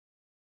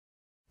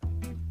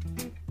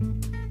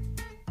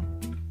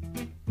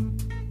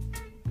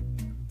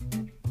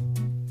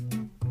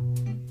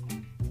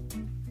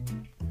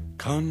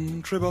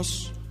Country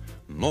bus,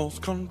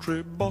 North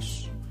Country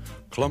bus,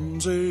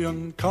 clumsy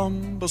and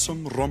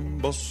cumbersome,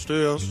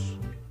 rumbustious.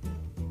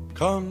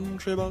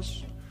 Country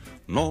bus,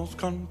 North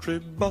Country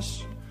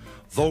bus,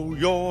 though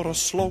you're a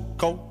slow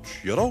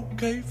coach, you're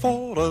okay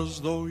for us,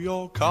 though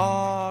your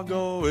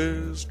cargo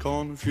is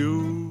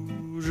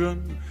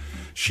confusion.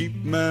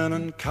 Sheepmen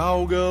and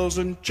cowgirls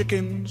and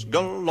chickens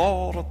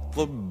galore at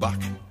the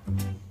back.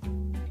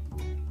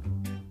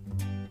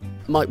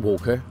 Mike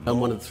Walker, I'm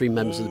one of the three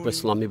members of the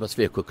Bristol Omnibus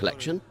Vehicle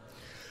Collection.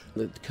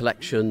 The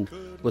collection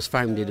was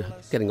founded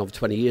getting over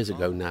 20 years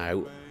ago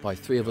now by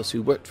three of us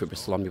who worked for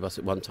Bristol Omnibus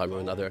at one time or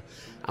another,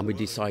 and we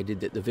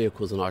decided that the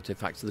vehicles and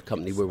artefacts of the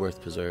company were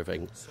worth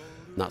preserving.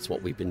 And that's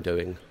what we've been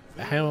doing.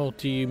 How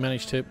do you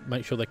manage to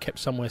make sure they're kept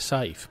somewhere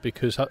safe?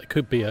 Because it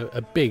could be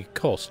a big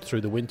cost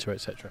through the winter,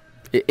 etc.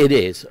 It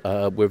is.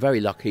 We're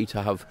very lucky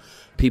to have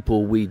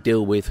people we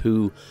deal with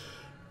who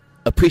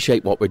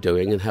appreciate what we're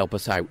doing and help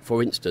us out.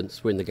 For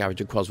instance, we're in the garage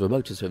of Croswell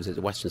Motor Services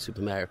at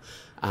Weston-super-Mare,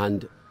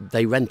 and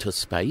they rent us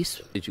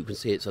space. As you can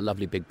see, it's a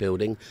lovely big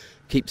building,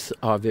 keeps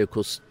our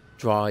vehicles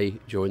dry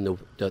during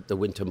the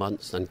winter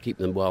months and keep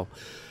them well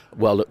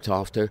looked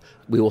after.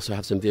 We also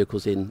have some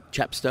vehicles in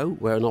Chepstow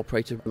where an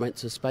operator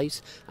rents a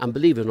space, and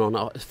believe it or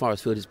not, as far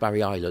afield as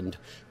Barry Island,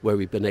 where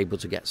we've been able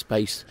to get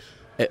space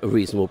at a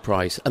reasonable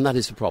price, and that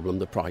is the problem,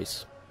 the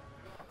price.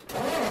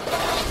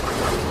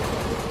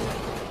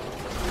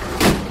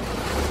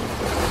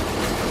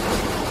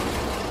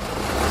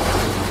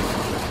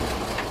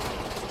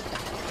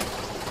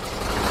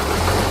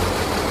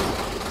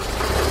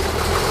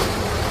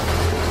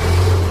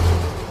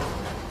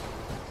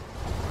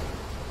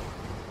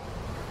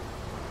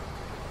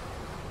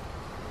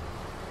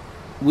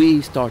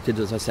 We started,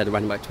 as I said,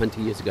 around about 20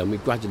 years ago, and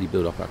we've gradually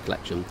built up our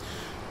collection.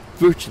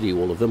 Virtually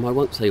all of them, I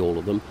won't say all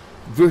of them,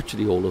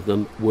 virtually all of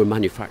them were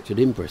manufactured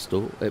in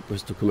Bristol, at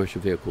Bristol Commercial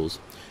Vehicles,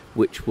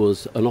 which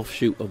was an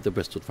offshoot of the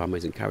Bristol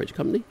Tramways and Carriage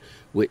Company,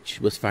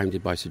 which was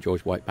founded by Sir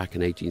George White back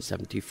in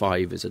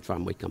 1875 as a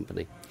tramway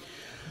company.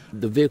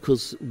 The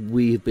vehicles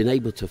we've been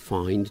able to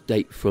find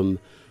date from,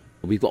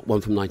 we've got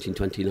one from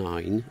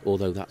 1929,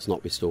 although that's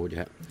not restored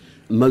yet,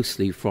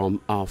 mostly from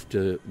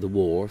after the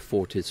war,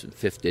 40s,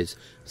 50s,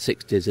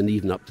 60s, and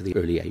even up to the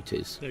early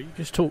 80s. So you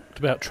just talked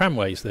about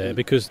tramways there,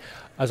 because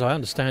as I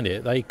understand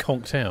it, they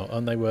conked out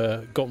and they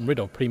were gotten rid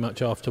of pretty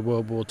much after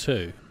World War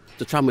II.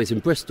 The tramways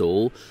in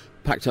Bristol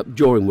packed up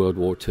during World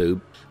War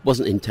II,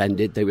 wasn't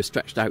intended, they were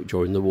stretched out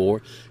during the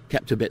war,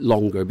 kept a bit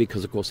longer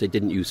because of course they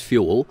didn't use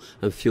fuel,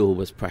 and fuel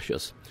was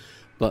precious.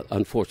 But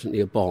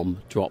unfortunately a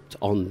bomb dropped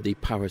on the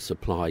power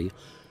supply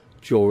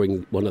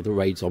during one of the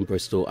raids on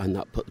Bristol, and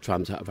that put the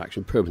trams out of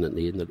action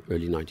permanently in the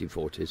early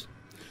 1940s.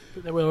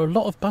 But there were a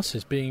lot of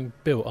buses being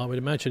built, I would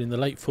imagine, in the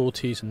late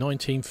 40s,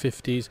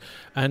 1950s,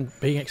 and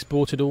being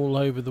exported all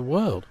over the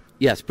world.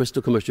 Yes,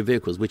 Bristol Commercial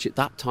Vehicles, which at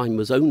that time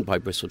was owned by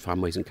Bristol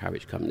Tramways and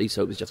Carriage Company,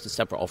 so it was just a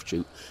separate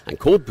offshoot, and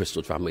called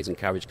Bristol Tramways and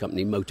Carriage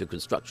Company Motor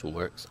Construction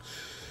Works.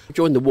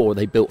 During the war,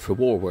 they built for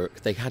war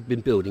work. They had been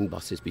building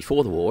buses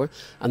before the war,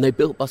 and they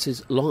built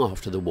buses long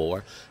after the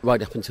war,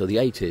 right up until the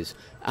 80s.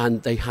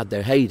 And they had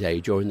their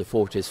heyday during the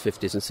 40s,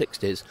 50s and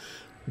 60s.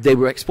 They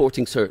were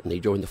exporting certainly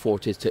during the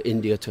 40s to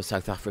India, to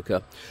South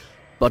Africa.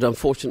 But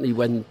unfortunately,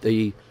 when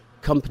the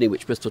company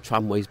which Bristol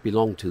Tramways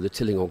belonged to, the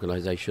Tilling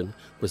organisation,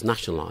 was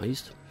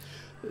nationalised,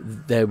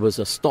 there was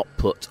a stop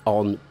put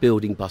on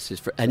building buses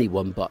for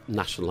anyone but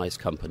nationalised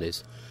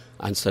companies.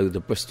 And so the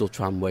Bristol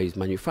Tramways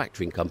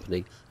Manufacturing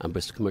Company and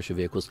Bristol Commercial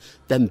Vehicles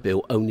then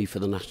built only for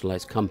the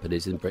nationalised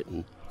companies in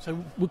Britain.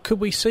 So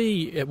could we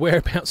see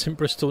whereabouts in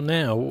Bristol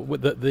now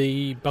that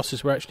the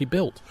buses were actually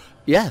built?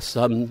 Yes,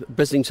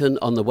 Brislington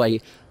on the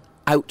way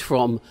out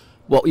from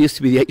what used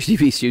to be the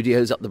HTV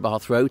studios up the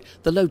Bath Road,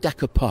 the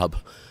Lodekker pub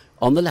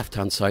on the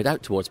left-hand side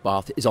out towards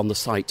Bath is on the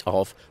site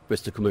of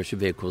Bristol Commercial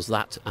Vehicles,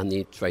 that and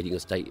the trading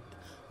estate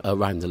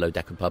around the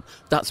Lodekker pub.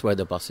 That's where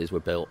the buses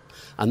were built,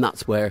 and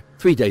that's where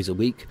 3 days a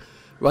week,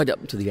 right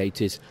up to the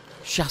 80s,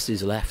 chassis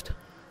left,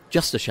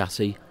 just a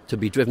chassis, to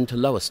be driven to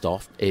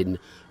Lowestoft in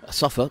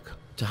Suffolk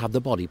to have the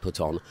body put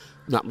on.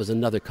 And that was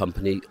another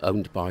company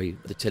owned by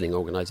the Tilling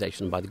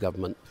organisation and by the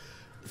government.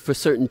 For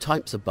certain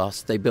types of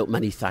bus, they built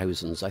many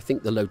thousands. I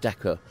think the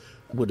Lodekker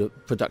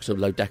production of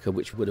Lodekker,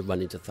 which would have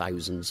run into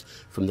thousands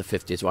from the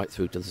 50s right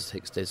through to the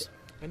 60s.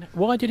 And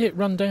why did it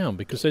run down?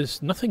 Because there's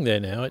nothing there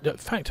now. In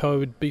fact, I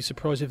would be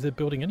surprised if they're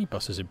building any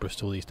buses in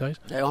Bristol these days.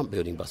 They aren't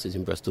building buses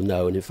in Bristol,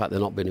 no, and in fact they're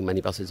not building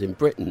many buses in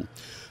Britain.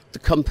 The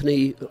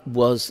company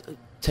was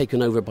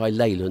taken over by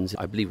Leyland's,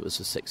 I believe it was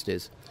the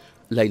 60s.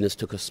 Leyland's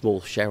took a small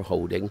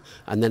shareholding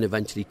and then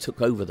eventually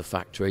took over the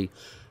factory,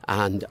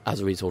 and as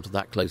a result of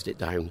that closed it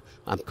down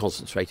and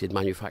concentrated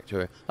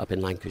manufacture up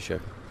in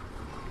Lancashire.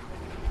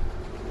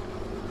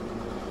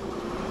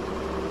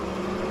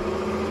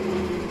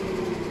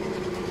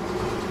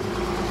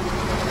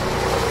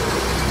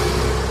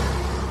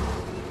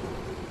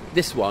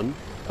 This one,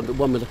 the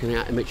one we're looking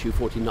at,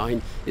 MHU49,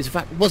 is in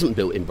fact wasn't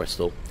built in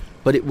Bristol,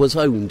 but it was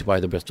owned by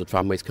the Bristol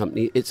Tramways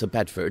Company. It's a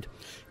Bedford.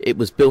 It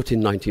was built in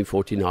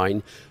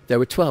 1949. There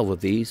were 12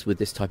 of these with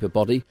this type of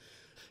body.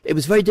 It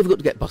was very difficult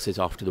to get buses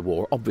after the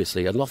war,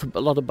 obviously. A lot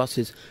of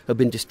buses had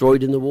been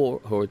destroyed in the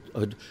war or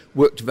had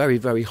worked very,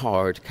 very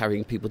hard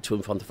carrying people to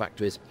and from the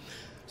factories.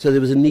 So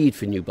there was a need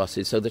for new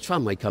buses. So the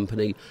tramway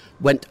company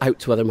went out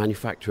to other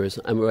manufacturers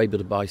and were able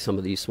to buy some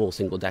of these small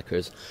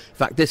single-deckers. In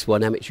fact, this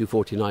one,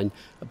 MHU49,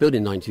 built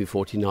in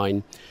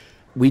 1949,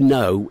 we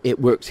know it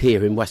works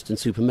here in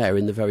Weston-super-Mare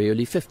in the very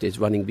early 50s,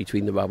 running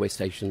between the railway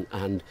station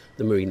and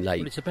the Marine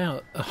Lake. Well, it's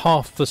about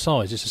half the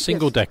size. It's a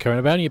single-decker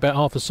and only about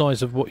half the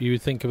size of what you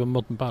would think of a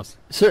modern bus.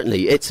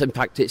 Certainly. In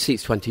fact, it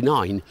seats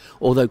 29,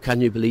 although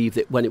can you believe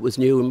that when it was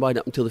new and right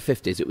up until the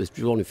 50s, it was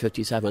drawn in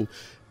 57,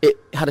 it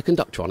had a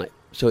conductor on it,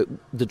 so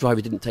the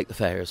driver didn't take the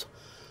fares,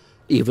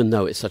 even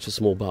though it's such a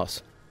small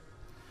bus.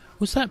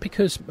 Was that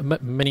because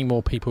many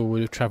more people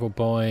would have travelled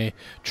by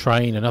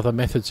train and other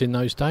methods in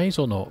those days,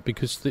 or not?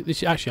 Because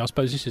this actually, I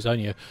suppose this is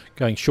only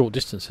going short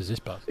distances, this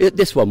bus.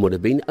 This one would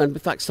have been, and in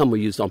fact some were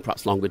used on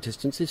perhaps longer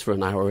distances for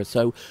an hour or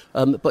so,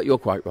 but you're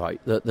quite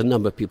right. The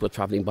number of people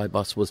travelling by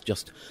bus was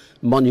just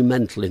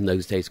monumental in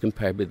those days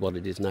compared with what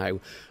it is now.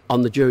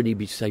 On the journey,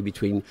 say,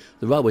 between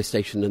the railway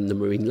station and the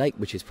Marine Lake,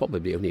 which is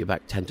probably only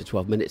about 10 to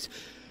 12 minutes,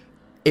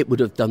 it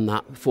would have done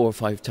that 4 or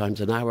 5 times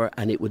an hour,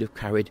 and it would have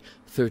carried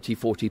 30,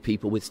 40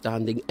 people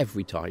withstanding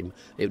every time.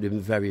 It would have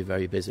been very,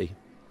 very busy.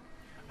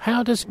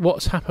 How does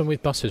what's happened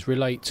with buses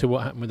relate to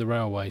what happened with the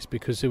railways?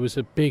 Because there was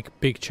a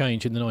big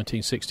change in the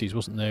 1960s,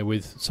 wasn't there,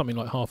 with something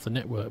like half the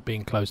network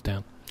being closed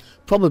down?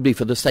 Probably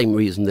for the same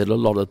reason that a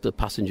lot of the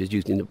passengers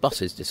using the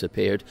buses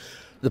disappeared.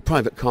 The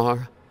private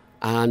car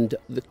and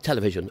the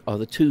television are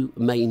the two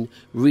main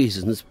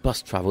reasons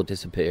bus travel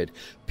disappeared.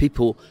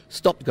 People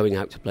stopped going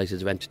out to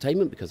places of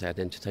entertainment because they had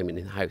entertainment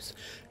in the house,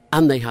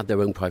 and they had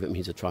their own private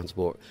means of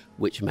transport,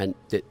 which meant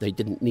that they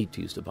didn't need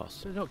to use the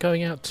bus. They're not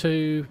going out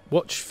to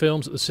watch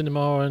films at the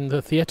cinema and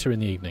the theatre in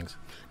the evenings?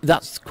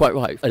 That's quite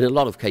right. In a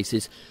lot of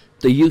cases,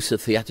 the use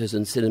of theatres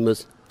and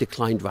cinemas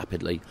declined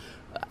rapidly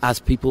as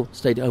people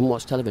stayed at home and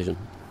watched television.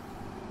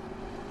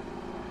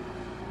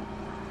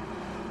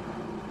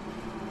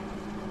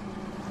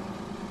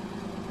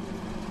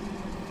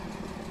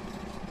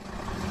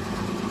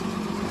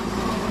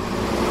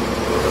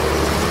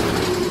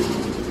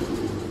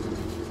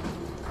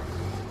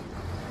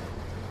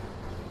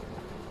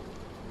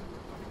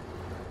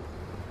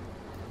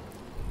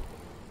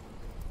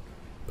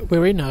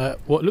 We're in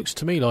what looks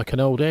to me like an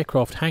old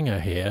aircraft hangar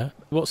here.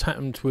 What's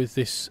happened with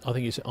this, I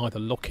think it's either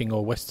Locking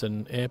or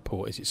Western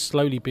Airport, is it's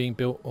slowly being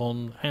built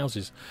on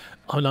houses.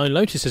 And I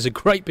noticed there's a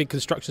great big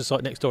construction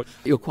site next door.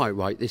 You're quite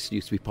right, this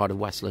used to be part of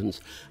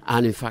Westlands,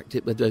 and in fact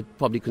it was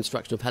probably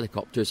construction of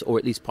helicopters, or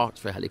at least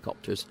parts for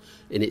helicopters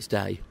in its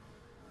day.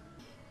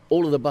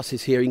 All of the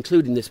buses here,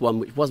 including this one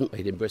which wasn't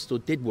made in Bristol,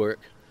 did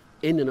work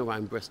in and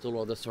around Bristol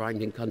or the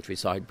surrounding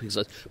countryside,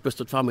 because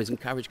Bristol Tramways and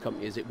Carriage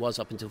Company, as it was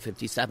up until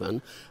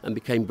 57 and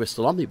became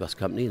Bristol Omnibus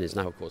Company, and is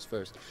now of course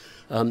first,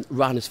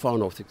 ran as far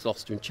north as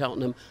Gloucester and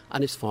Cheltenham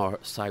and as far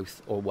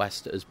south or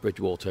west as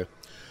Bridgwater.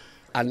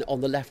 And on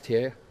the left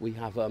here we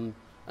have a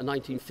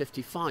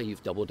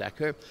 1955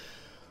 double-decker.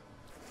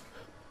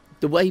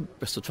 The way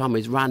Bristol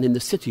Tramways ran in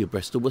the city of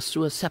Bristol was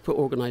through a separate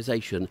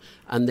organisation,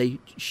 and they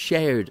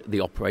shared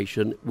the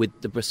operation with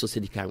the Bristol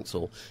City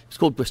Council. It's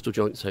called Bristol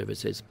Joint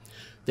Services.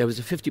 There was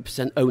a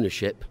 50%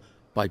 ownership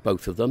by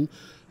both of them.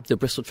 The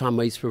Bristol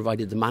Tramways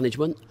provided the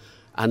management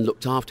and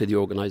looked after the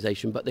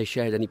organisation, but they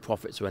shared any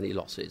profits or any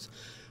losses.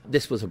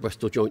 This was a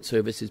Bristol Joint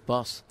Services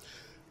bus.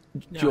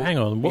 Now, hang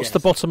on, what's the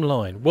bottom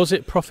line? Was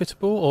it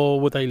profitable or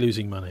were they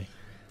losing money?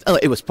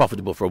 It was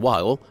profitable for a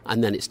while,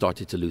 and then it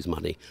started to lose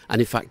money.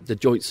 And in fact, the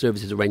joint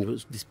services arrangement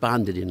was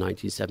disbanded in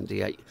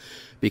 1978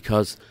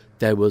 because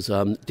there was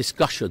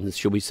discussions,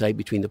 shall we say,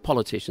 between the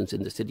politicians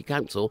in the city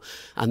council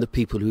and the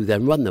people who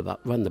then run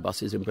the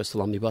buses in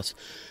Bristol Omnibus,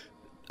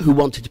 who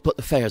wanted to put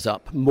the fares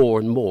up more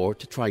and more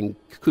to try and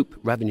recoup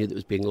revenue that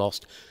was being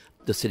lost.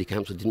 The city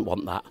council didn't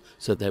want that,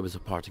 so there was a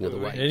parting of the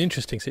ways. An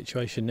interesting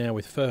situation now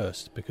with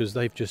First, because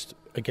they've just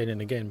again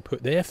and again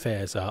put their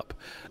fares up,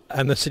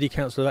 and the city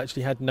council have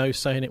actually had no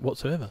say in it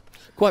whatsoever.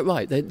 Quite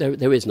right,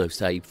 there is no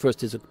say.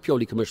 First is a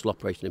purely commercial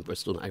operation in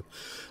Bristol now.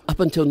 Up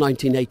until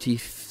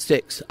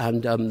 1986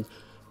 and the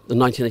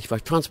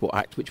 1985 Transport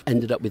Act, which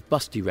ended up with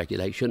bus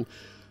deregulation,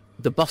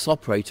 the bus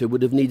operator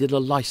would have needed a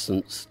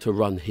licence to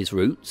run his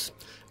routes,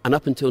 and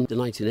up until the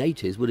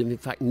 1980s would have in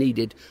fact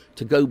needed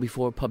to go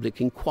before a public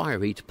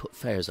inquiry to put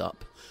fares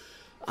up,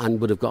 and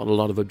would have got a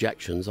lot of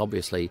objections,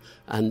 obviously,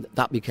 and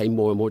that became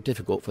more and more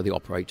difficult for the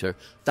operator.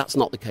 That's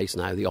not the case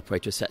now. The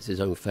operator sets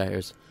his own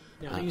fares.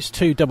 Now, these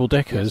two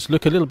double-deckers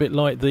look a little bit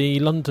like the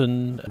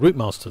London Route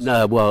Masters.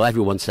 No, well,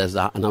 everyone says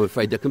that, and I'm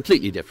afraid they're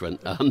completely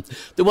different.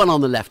 The one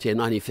on the left here,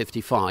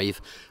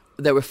 1955,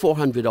 there were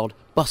 400-odd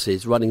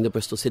buses running the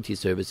Bristol City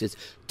services.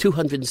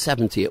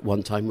 270 at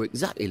one time were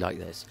exactly like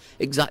this,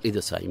 exactly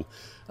the same.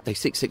 They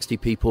 660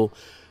 people.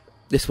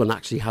 This one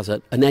actually has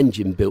an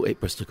engine built at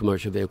Bristol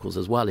Commercial Vehicles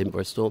as well in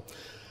Bristol.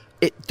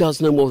 It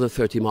does no more than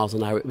 30 miles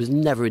an hour. It was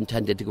never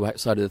intended to go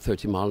outside of the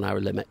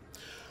 30-mile-an-hour limit.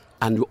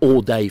 And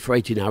all day, for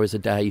 18 hours a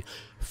day,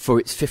 for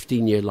its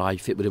 15-year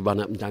life, it would have run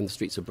up and down the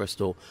streets of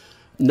Bristol.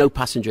 no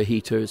passenger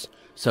heaters,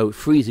 so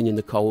freezing in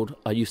the cold.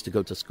 I used to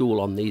go to school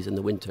on these in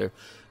the winter,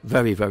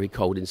 very, very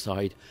cold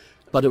inside,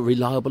 but a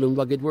reliable and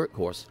rugged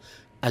workhorse.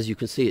 As you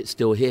can see, it's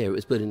still here. It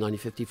was built in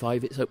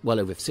 1955. It's well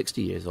over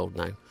 60 years old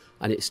now,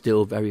 and it's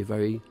still very,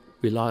 very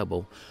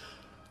reliable.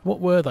 What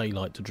were they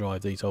like to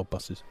drive, these old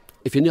buses?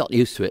 If you're not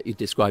used to it, you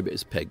describe it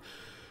as pig.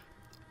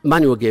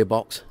 Manual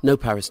gearbox, no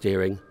power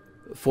steering,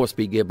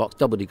 4-speed gearbox,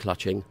 double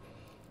declutching.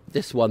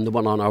 This one, the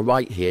one on our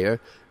right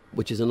here,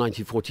 which is a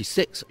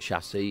 1946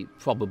 chassis,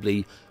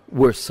 probably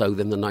worse so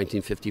than the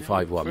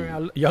 1955 one. For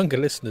our younger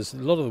listeners, a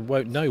lot of them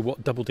won't know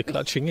what double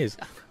declutching is.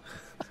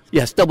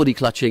 Yes, double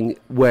declutching,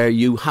 where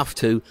you have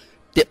to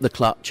dip the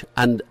clutch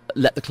and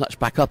let the clutch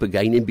back up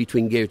again in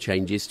between gear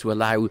changes to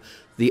allow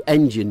the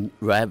engine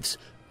revs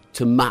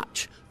to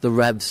match the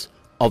revs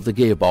of the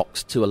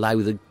gearbox, to allow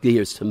the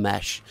gears to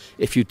mesh.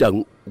 If you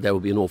don't, there will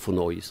be an awful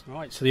noise.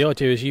 Right, so the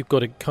idea is you've got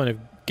to kind of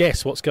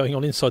guess what's going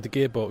on inside the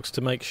gearbox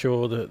to make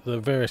sure that the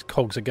various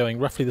cogs are going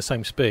roughly the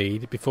same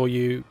speed before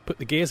you put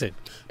the gears in.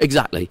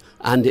 Exactly,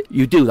 and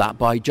you do that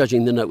by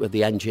judging the note of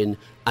the engine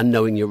and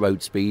knowing your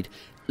road speed.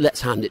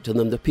 Let's hand it to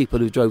them. The people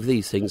who drove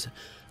these things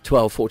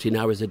 12, 14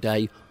 hours a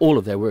day, all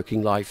of their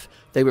working life,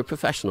 they were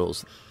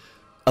professionals.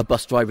 A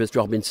bus driver's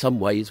job in some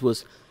ways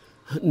was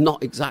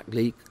not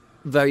exactly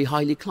very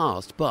highly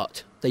classed,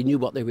 but they knew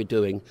what they were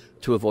doing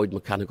to avoid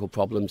mechanical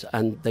problems,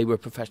 and they were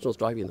professionals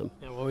driving them.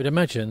 Now, I would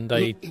imagine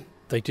they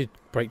did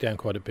break down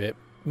quite a bit.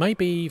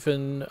 Maybe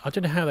even, I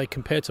don't know how they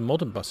compare to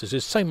modern buses.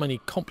 There's so many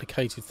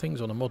complicated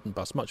things on a modern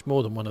bus, much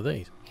more than one of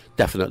these.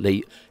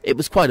 Definitely. It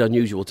was quite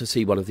unusual to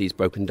see one of these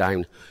broken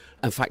down.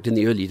 In fact, in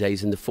the early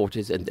days, in the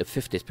 40s and the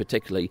 50s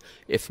particularly,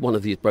 if one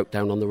of these broke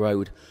down on the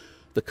road,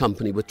 the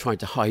company would try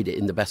to hide it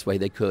in the best way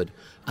they could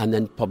and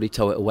then probably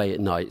tow it away at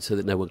night so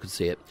that no one could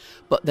see it.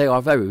 But they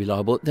are very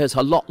reliable. There's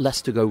a lot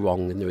less to go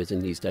wrong than there is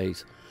in these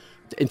days.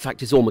 In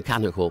fact, it's all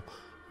mechanical.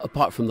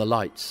 Apart from the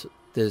lights,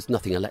 there's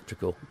nothing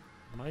electrical.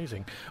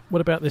 Amazing.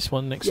 What about this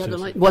one next to the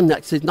us? one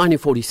next is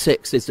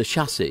 1946 is the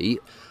chassis,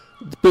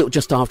 built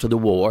just after the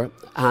war,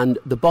 and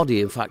the body,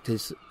 in fact,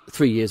 is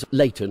 3 years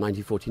later,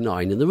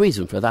 1949. And the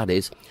reason for that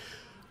is,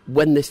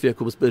 when this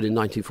vehicle was built in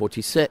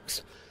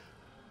 1946,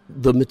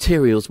 the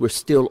materials were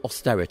still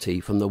austerity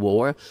from the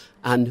war,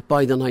 and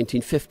by the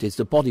 1950s,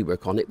 the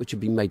bodywork on it, which had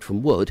been made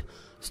from wood,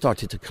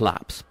 started to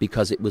collapse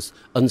because it was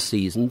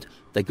unseasoned.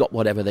 They got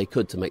whatever they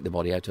could to make the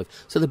body out of.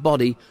 So the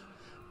body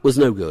was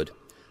no good.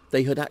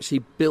 They had actually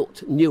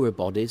built newer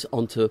bodies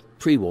onto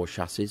pre-war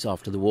chassis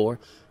after the war,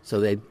 so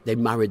they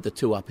married the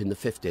two up in the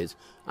 50s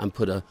and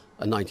put a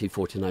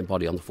 1949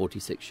 body on the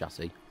 46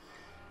 chassis.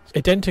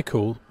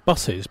 Identical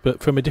buses, but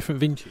from a different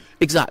vintage.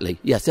 Exactly,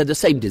 yes, they're the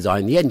same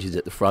design. The engine's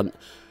at the front.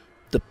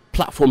 The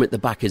platform at the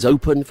back is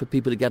open for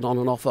people to get on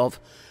and off of.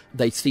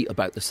 They seat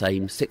about the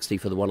same, 60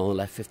 for the one on the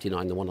left,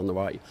 59 the one on the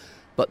right.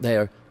 But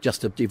they're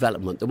just a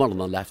development. The one on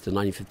the left, the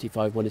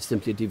 1955 one, is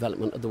simply a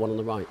development of the one on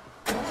the right.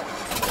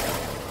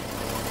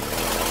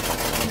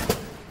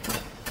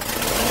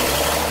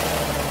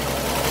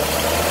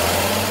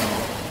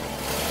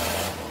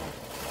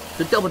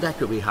 The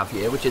double-decker we have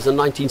here, which is a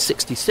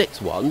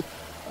 1966 one,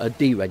 a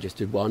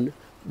deregistered one,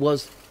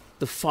 was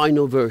the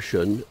final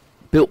version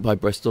built by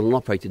Bristol and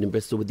operated in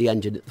Bristol with the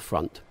engine at the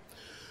front.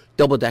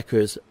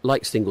 Double-deckers,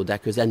 like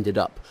single-deckers, ended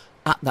up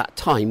at that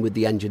time with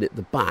the engine at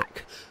the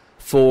back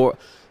for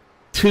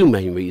two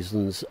main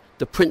reasons.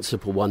 The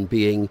principal one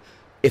being,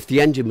 if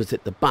the engine was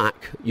at the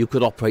back, you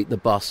could operate the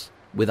bus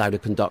without a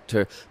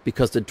conductor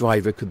because the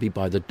driver could be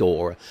by the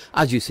door.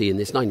 As you see in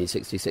this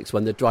 1966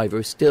 one, the driver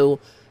is still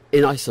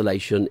in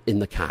isolation in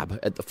the cab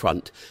at the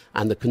front,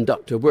 and the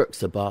conductor works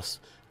the bus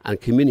and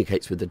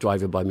communicates with the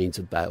driver by means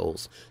of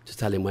bells to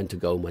tell him when to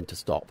go and when to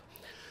stop.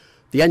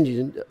 The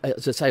engine,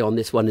 as I say, on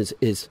this one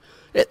is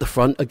at the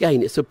front.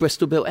 Again, it's a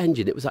Bristol-built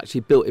engine. It was actually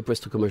built in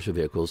Bristol commercial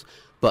vehicles,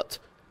 but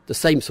the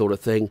same sort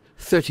of thing,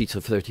 30 to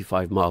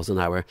 35 miles an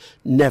hour,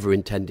 never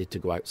intended to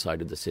go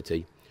outside of the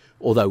city,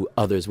 although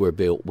others were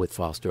built with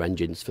faster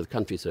engines for the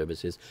country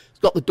services. It's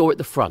got the door at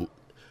the front,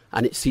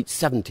 and it seats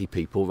 70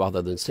 people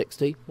rather than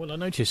 60. Well, I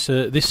notice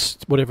this,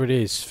 whatever it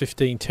is,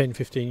 15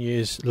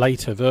 years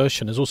later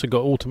version has also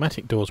got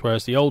automatic doors,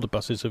 whereas the older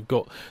buses have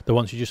got the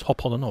ones you just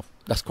hop on and off.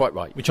 That's quite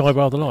right. Which I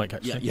rather like,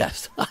 actually. Yeah,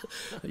 yes.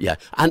 Yeah,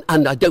 and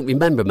I don't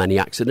remember many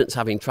accidents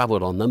having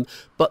travelled on them,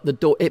 but the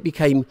door, it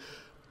became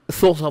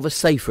thought of as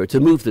safer to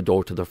move the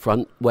door to the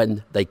front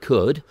when they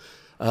could,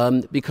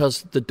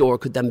 because the door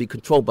could then be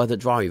controlled by the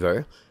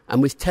driver,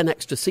 and with 10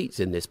 extra seats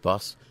in this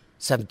bus,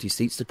 70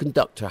 seats, the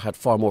conductor had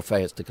far more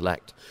fares to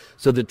collect.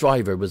 So the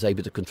driver was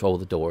able to control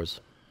the doors.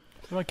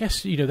 Well, I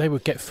guess, they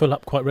would get full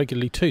up quite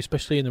regularly too,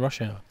 especially in the rush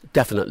hour.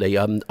 Definitely.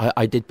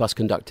 I did bus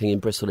conducting in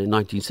Bristol in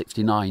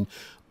 1969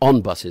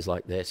 on buses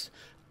like this,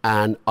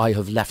 and I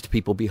have left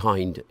people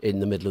behind in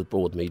the middle of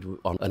Broadmead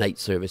on an 8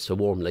 service to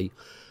Warmley,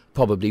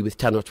 probably with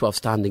 10 or 12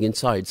 standing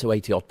inside, so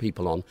 80-odd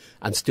people on,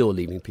 and still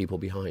leaving people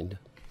behind.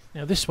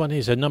 Now, this one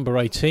is a number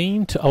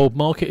 18 to Old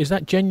Market. Is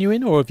that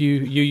genuine, or have you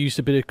used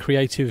a bit of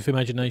creative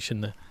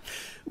imagination there?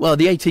 Well,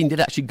 the 18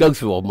 did actually go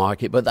through Old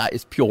Market, but that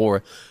is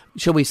pure,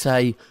 shall we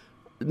say,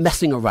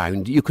 messing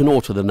around. You can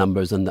alter the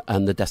numbers and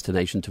the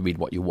destination to read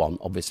what you want.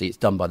 Obviously, it's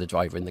done by the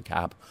driver in the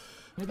cab.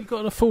 Have you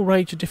got a full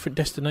range of different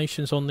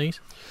destinations on these?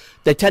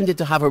 They tended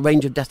to have a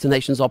range of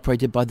destinations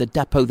operated by the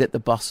depot that the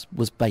bus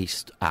was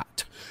based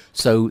at.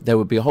 So there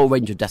would be a whole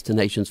range of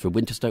destinations for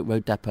Winterstoke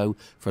Road Depot,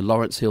 for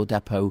Lawrence Hill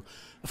Depot,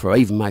 for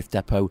Avonmouth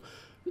Depot,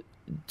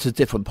 to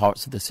different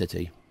parts of the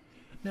city.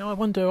 Now, I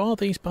wonder, are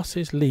these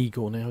buses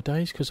legal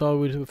nowadays? Because I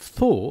would have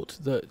thought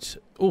that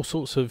all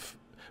sorts of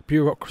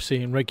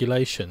bureaucracy and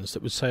regulations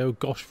that would say, oh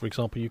gosh, for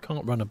example, you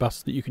can't run a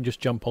bus that you can just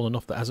jump on and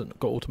off that hasn't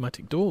got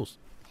automatic doors.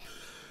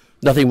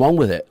 Nothing wrong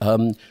with it.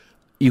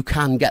 You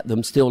can get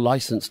them still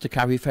licensed to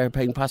carry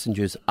fare-paying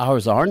passengers.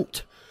 Ours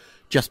aren't,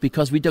 just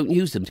because we don't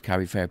use them to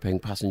carry fare-paying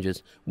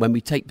passengers. When we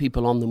take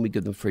people on them, we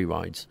give them free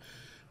rides.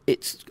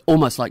 It's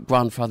almost like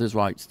grandfather's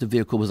rights. The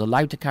vehicle was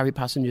allowed to carry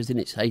passengers in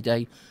its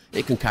heyday.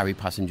 It can carry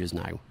passengers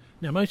now.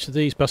 Now, most of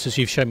these buses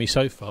you've shown me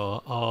so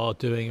far are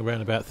doing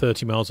around about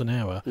 30 miles an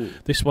hour.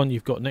 This one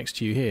you've got next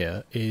to you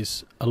here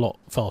is a lot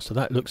faster.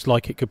 That looks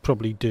like it could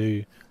probably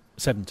do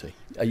 70.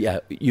 Yeah,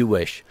 you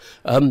wish.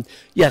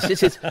 Yes,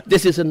 this is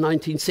a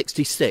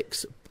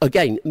 1966.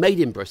 Again, made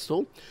in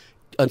Bristol,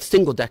 a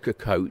single-decker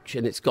coach,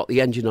 and it's got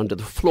the engine under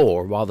the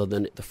floor rather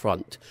than at the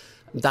front.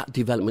 That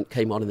development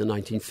came on in the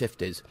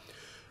 1950s.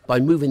 By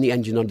moving the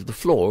engine under the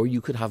floor,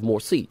 you could have more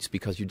seats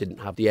because you didn't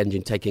have the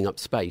engine taking up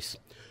space.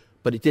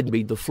 But it did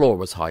mean the floor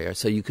was higher,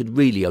 so you could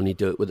really only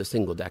do it with a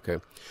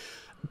single-decker.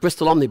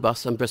 Bristol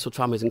Omnibus and Bristol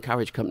Tramways and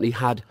Carriage Company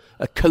had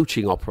a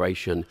coaching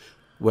operation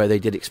where they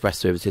did express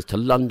services to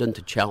London,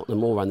 to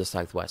Cheltenham, all around the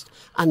southwest,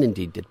 and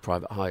indeed did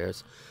private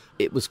hires.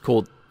 It was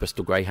called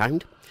Bristol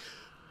Greyhound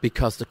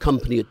because the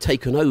company had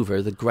taken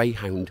over the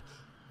Greyhound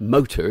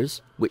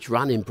motors, which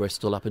ran in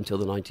Bristol up until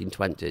the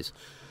 1920s.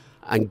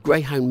 And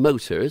Greyhound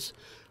motors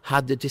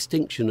had the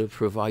distinction of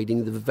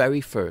providing the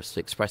very first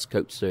express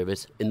coach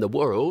service in the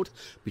world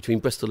between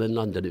Bristol and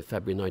London in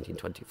February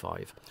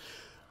 1925.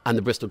 And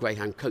the Bristol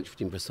Greyhound coach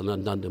between Bristol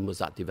and London was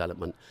that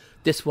development.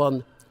 This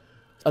one,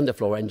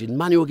 underfloor engine,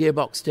 manual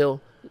gearbox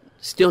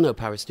still no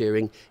power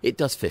steering. It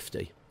does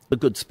 50, a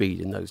good speed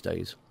in those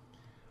days.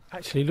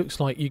 Actually, looks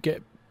like you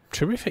get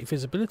terrific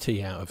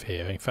visibility out of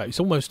here. In fact,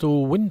 it's almost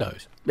all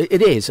windows.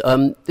 It is.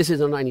 This is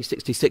a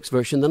 1966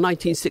 version. The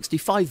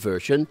 1965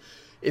 version,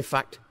 in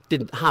fact,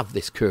 didn't have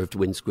this curved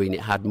windscreen.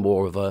 It had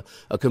more of a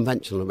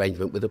conventional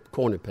arrangement with a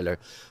corner pillar.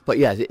 But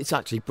yeah, it's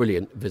actually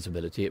brilliant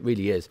visibility. It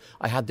really is.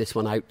 I had this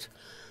one out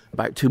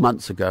about 2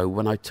 months ago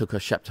when I took a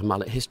Shepton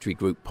Mallet History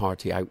Group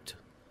party out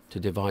to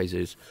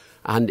Devizes,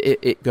 and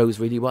it goes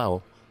really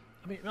well.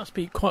 I mean, it must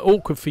be quite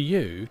awkward for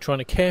you trying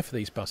to care for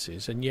these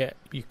buses, and yet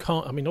you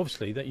can't. I mean,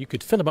 obviously, that you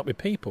could fill them up with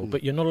people,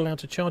 but you're not allowed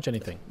to charge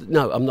anything.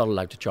 No, I'm not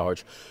allowed to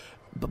charge.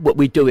 But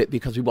we do it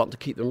because we want to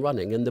keep them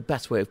running, and the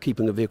best way of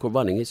keeping a vehicle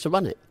running is to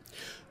run it.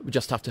 We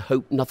just have to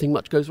hope nothing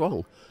much goes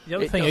wrong. The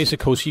other thing is, of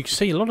course, you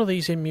see a lot of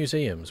these in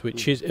museums,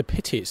 which is a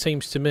pity. It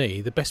seems to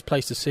me the best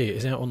place to see it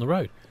is out on the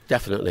road.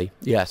 Definitely,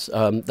 yes.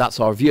 That's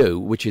our view,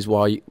 which is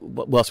why,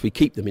 whilst we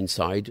keep them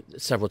inside,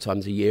 several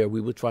times a year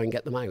we will try and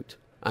get them out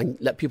and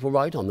let people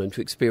ride on them to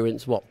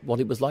experience what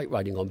it was like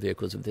riding on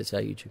vehicles of this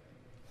age.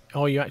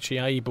 Are you actually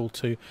able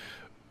to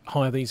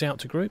hire these out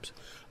to groups?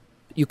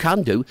 You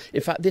can do.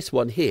 In fact, this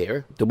one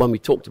here, the one we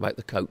talked about,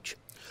 the coach,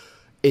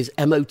 is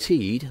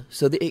MOT'd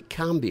so that it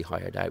can be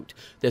hired out.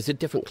 There's a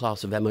different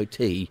class of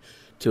MOT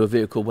to a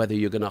vehicle, whether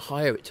you're going to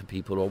hire it to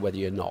people or whether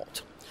you're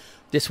not.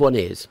 This one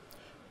is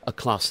a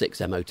Class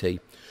 6 MOT,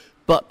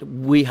 but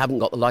we haven't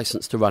got the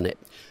licence to run it.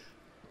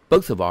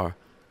 Both of our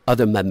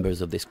other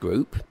members of this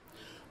group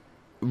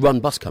run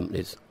bus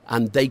companies,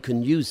 and they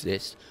can use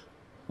this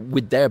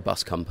with their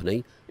bus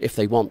company, if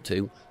they want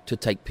to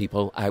take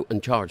people out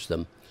and charge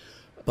them.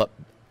 But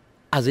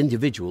as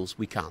individuals,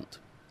 we can't.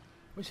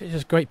 Which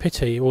is a great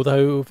pity,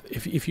 although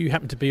if you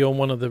happen to be on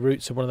one of the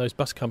routes of one of those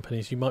bus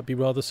companies, you might be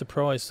rather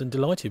surprised and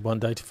delighted one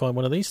day to find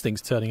one of these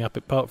things turning up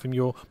apart from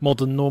your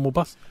modern normal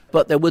bus.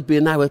 But there would be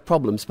now a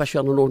problem, especially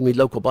on an ordinary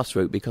local bus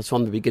route, because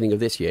from the beginning of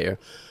this year,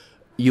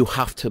 you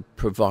have to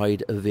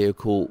provide a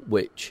vehicle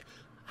which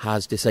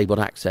has disabled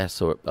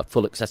access or a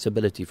full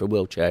accessibility for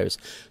wheelchairs.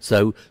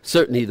 So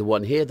certainly the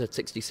one here, the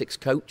 66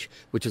 coach,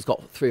 which has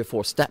got 3 or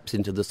 4 steps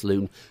into the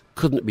saloon,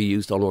 couldn't be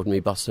used on ordinary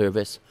bus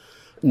service.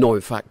 Nor,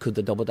 in fact, could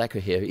the double-decker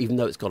here. Even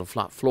though it's got a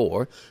flat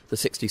floor, the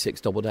 66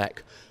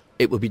 double-deck,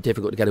 it would be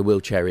difficult to get a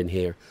wheelchair in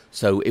here.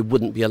 So it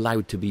wouldn't be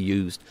allowed to be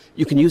used.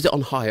 You can use it on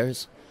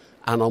hires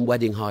and on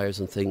wedding hires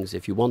and things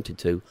if you wanted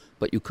to,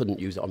 but you couldn't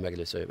use it on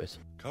regular service.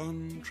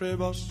 Country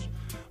bus,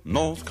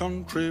 North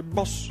Country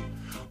bus,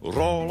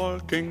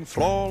 rollicking,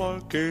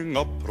 frolicking,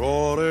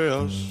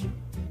 uproarious.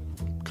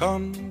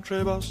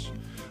 Country bus,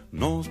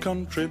 North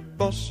Country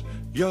bus,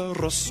 you're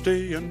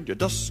rusty and you're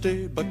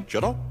dusty, but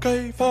you're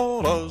okay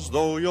for us,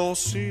 though your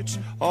seats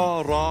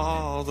are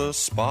rather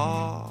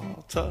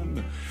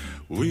Spartan.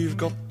 We've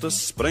got the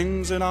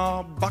springs in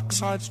our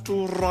backsides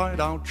to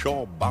ride out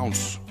your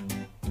bounce.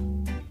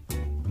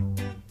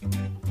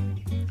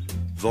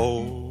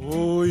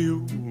 Though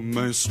you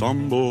may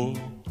stumble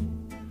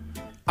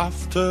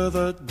After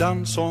the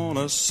dance on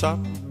a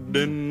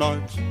Saturday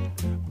night,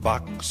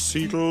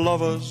 backseat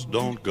lovers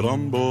don't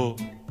grumble.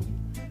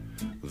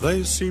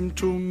 They seem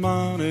to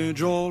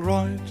manage all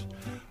right.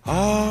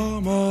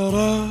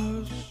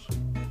 Amorous,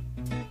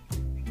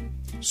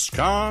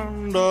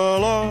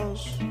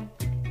 scandalous.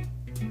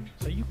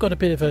 So you've got a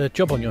bit of a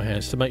job on your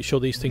hands to make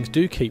sure these things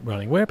do keep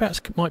running. Whereabouts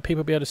might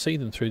people be able to see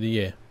them through the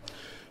year?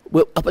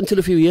 Well, up until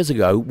a few years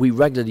ago, we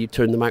regularly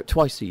turned them out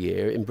twice a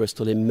year in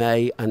Bristol, in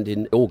May and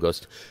in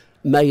August.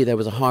 May, there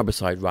was a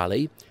Harbourside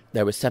rally.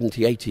 There were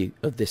 70, 80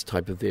 of this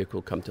type of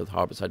vehicle come to the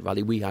Harbourside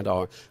rally. We had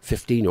our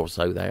 15 or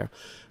so there.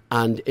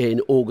 And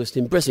in August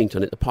in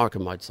Brislington at the Park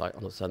and Ride site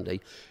on a Sunday,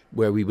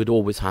 where we would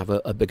always have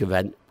a big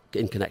event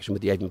in connection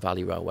with the Avon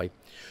Valley Railway.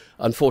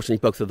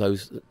 Unfortunately, both of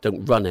those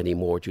don't run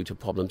anymore due to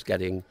problems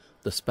getting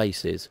the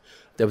spaces.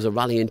 There was a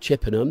rally in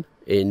Chippenham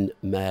in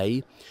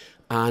May,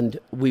 and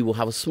we will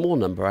have a small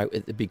number out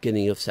at the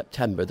beginning of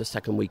September, the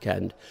second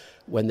weekend,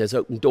 when there's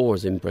open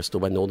doors in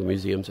Bristol, when all the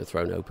museums are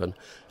thrown open.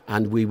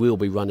 And we will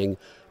be running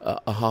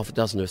a half a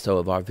dozen or so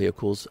of our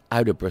vehicles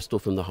out of Bristol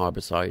from the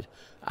Harbourside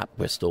at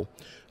Bristol.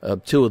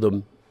 Two of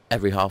them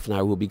every half an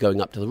hour will be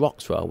going up to the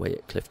Rocks Railway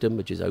at Clifton,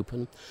 which is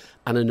open,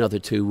 and another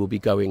two will be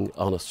going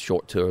on a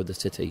short tour of the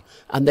city,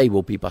 and they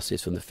will be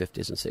buses from the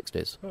 50s and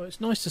 60s. Well,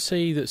 it's nice to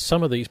see that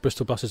some of these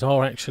Bristol buses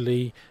are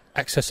actually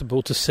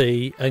accessible to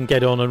see and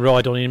get on and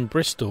ride on in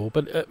Bristol,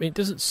 but it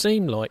doesn't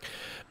seem like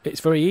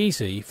it's very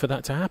easy for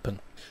that to happen.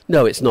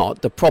 No, it's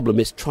not. The problem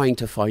is trying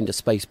to find a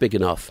space big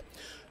enough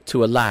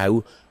to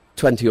allow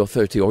 20 or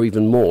 30 or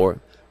even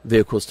more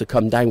vehicles to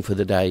come down for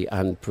the day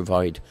and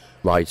provide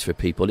rides for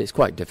people. It's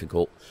quite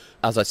difficult.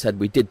 As I said,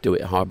 we did do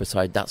it at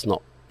Harbourside. That's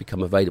not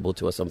become available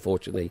to us,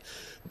 unfortunately.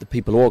 The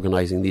people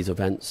organising these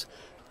events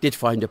did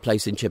find a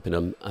place in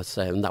Chippenham, as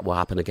I say, and that will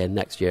happen again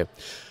next year.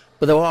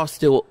 But there are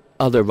still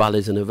other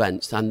rallies and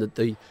events,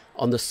 and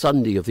on the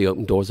Sunday of the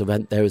Open Doors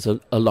event there is a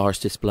large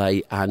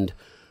display and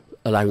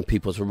allowing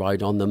people to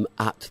ride on them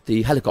at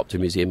the Helicopter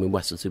Museum in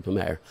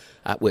Weston-super-Mare,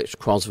 at which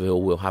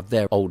Crosville will have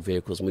their old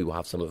vehicles and we will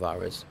have some of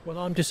ours. Well,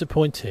 I'm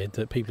disappointed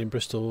that people in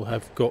Bristol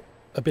have got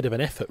a bit of an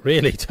effort,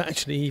 really, to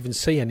actually even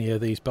see any of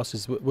these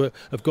buses that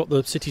have got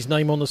the city's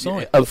name on the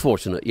site. Yeah,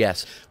 unfortunate,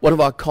 yes. One of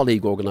our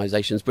colleague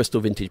organisations,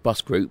 Bristol Vintage Bus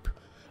Group,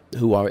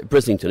 who are at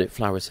Brislington at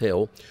Flowers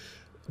Hill,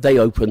 they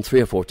open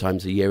 3 or 4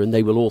 times a year, and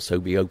they will also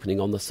be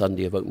opening on the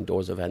Sunday of Open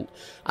Doors event,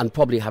 and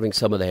probably having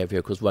some of their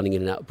vehicles running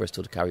in and out of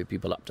Bristol to carry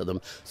people up to them.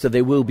 So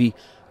there will be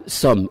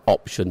some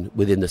option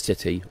within the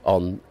city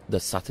on the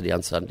Saturday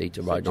and Sunday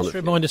to ride on it. Just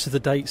remind us of the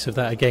dates of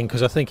that again,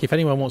 because I think if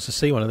anyone wants to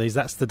see one of these,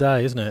 that's the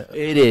day, isn't it?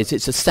 It is.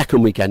 It's the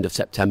second weekend of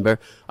September.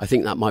 I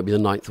think that might be the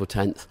 9th or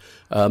 10th.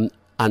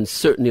 And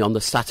certainly on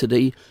the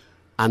Saturday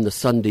and the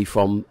Sunday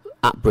from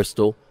at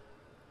Bristol,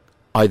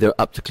 either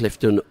up to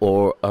Clifton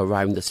or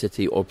around the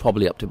city, or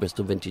probably up to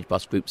Bristol Vintage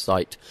Bus Group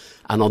site.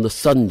 And on the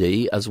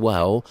Sunday as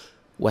well,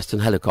 Western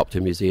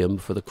Helicopter Museum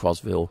for the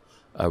Crosville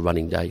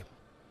running day.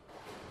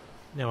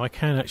 Now, I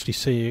can actually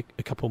see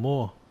a couple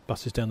more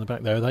buses down the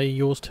back there. Are they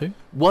yours too?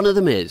 One of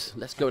them is.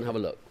 Let's go and have a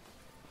look.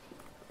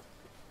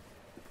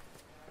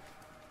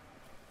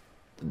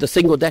 The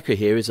single decker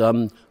here is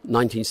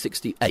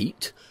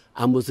 1968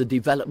 and was the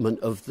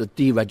development of the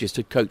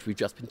deregistered coach we've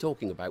just been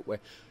talking about, where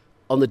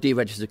on the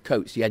deregistered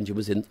coach, the engine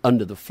was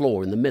under the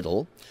floor in the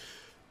middle.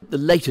 The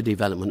later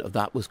development of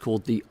that was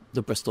called the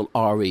Bristol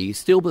RE,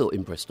 still built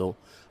in Bristol,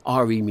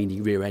 RE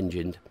meaning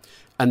rear-engined,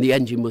 and the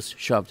engine was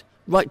shoved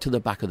right to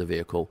the back of the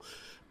vehicle.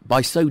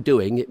 By so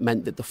doing, it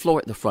meant that the floor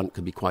at the front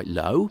could be quite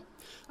low,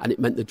 and it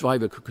meant the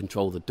driver could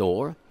control the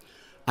door,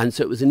 and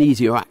so it was an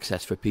easier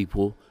access for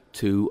people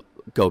to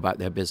go about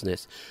their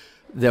business.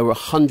 There were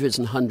hundreds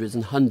and hundreds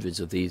and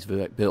hundreds of these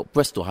built.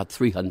 Bristol had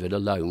 300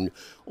 alone,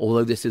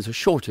 although this is a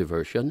shorter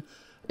version.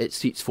 It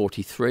seats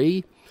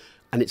 43,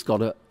 and it's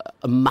got a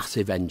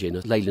massive engine,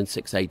 a Leyland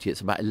 680.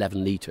 It's about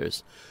 11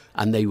 litres,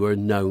 and they were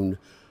known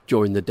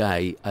during the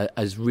day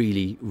as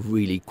really,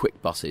 really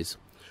quick buses,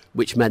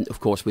 which meant, of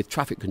course, with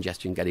traffic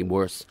congestion getting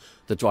worse,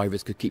 the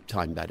drivers could keep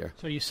time better.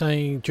 So you're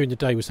saying during the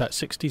day, was that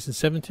 60s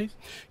and 70s?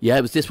 Yeah,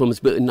 this one was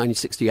built in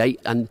 1968,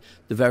 and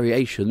the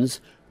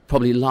variations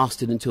probably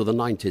lasted until the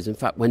 90s. In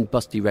fact, when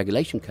bus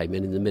deregulation came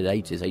in the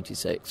mid-80s,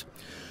 86,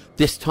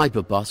 this type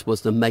of bus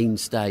was the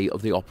mainstay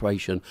of the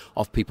operation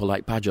of people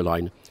like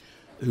Badgerline,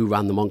 who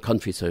ran them on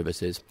country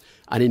services.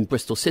 And in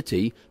Bristol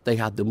City, they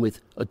had them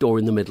with a door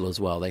in the middle as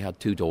well. They had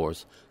 2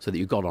 doors, so that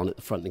you got on at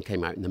the front and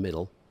came out in the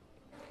middle.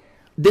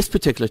 This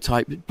particular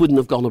type wouldn't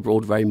have gone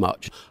abroad very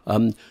much.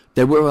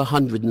 There were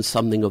 100 and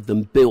something of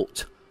them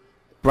built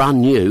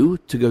brand new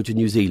to go to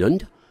New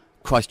Zealand.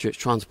 Christchurch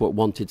Transport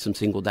wanted some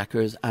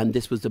single-deckers, and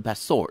this was the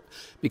best sort.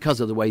 Because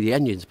of the way the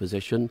engine's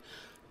positioned,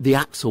 the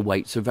axle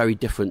weights are very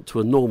different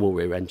to a normal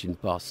rear-engine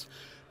bus.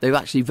 They're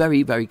actually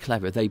very, very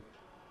clever.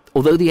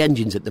 Although the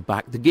engine's at the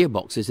back, the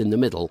gearbox is in the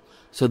middle,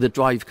 so the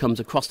drive comes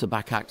across the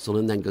back axle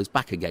and then goes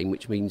back again,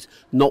 which means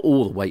not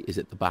all the weight is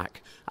at the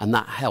back, and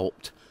that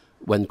helped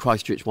when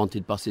Christchurch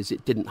wanted buses,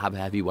 it didn't have a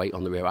heavy weight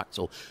on the rear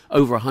axle.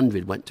 Over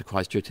 100 went to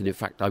Christchurch, and in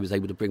fact I was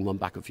able to bring one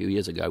back a few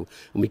years ago,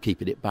 and we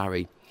keep it at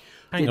Barry.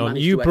 Hang on,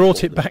 you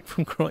brought it back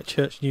from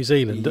Christchurch, New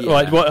Zealand?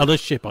 Yeah. Right, on a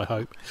ship, I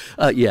hope?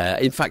 Yeah,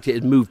 in fact it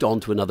had moved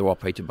on to another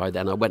operator by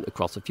then. I went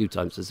across a few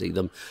times to see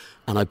them,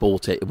 and I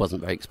bought it. It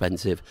wasn't very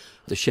expensive.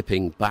 The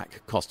shipping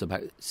back cost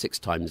about 6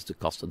 times the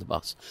cost of the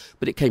bus,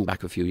 but it came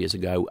back a few years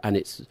ago, and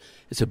it's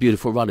a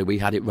beautiful runner. We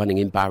had it running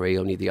in Barry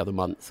only the other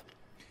month.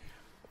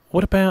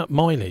 What about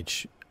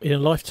mileage in a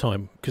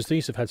lifetime? Because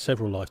these have had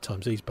several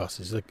lifetimes, these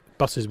buses. They're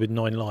buses with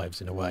 9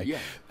 lives in a way. Yeah.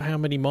 How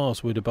many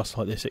miles would a bus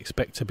like this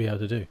expect to be able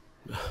to do?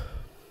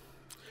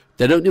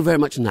 They don't do very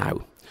much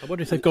now. I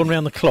wonder if they've gone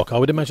round the clock. I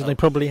would imagine they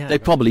probably have. They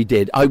probably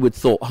did. I would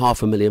thought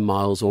 500,000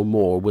 miles or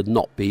more would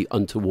not be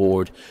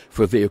untoward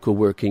for a vehicle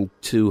working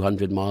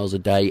 200 miles a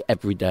day,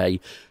 every day,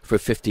 for a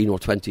 15 or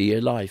 20-year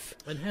life.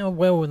 And how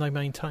well were they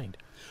maintained?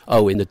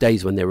 Oh, in the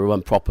days when they were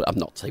run properly, I'm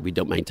not saying we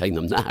don't maintain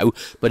them now,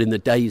 but in the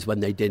days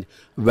when they did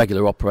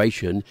regular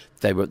operation,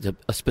 they were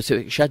a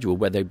specific schedule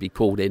where they'd be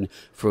called in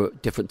for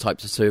different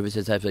types of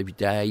services every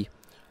day,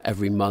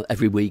 every month,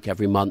 every week,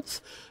 every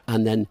month,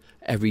 and then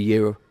every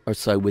year or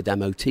so with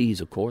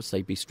MOTs, of course,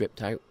 they'd be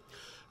stripped out.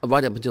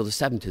 Right up until the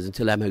 70s,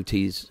 until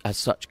MOTs as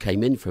such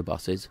came in for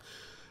buses,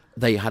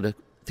 they had a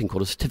thing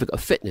called a certificate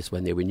of fitness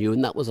when they were new,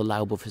 and that was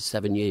allowable for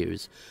 7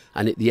 years.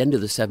 And at the end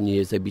of the 7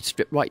 years, they'd be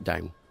stripped right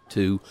down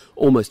to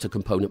almost to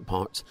component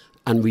parts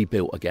and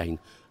rebuilt again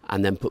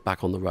and then put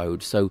back on the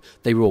road. So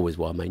they were always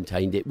well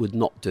maintained. It would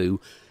not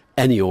do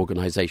any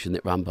organisation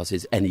that ran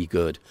buses any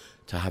good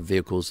to have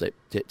vehicles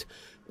that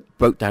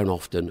broke down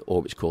often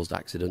or which caused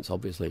accidents,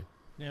 obviously.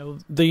 Now,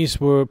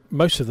 these were,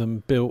 most of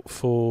them, built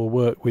for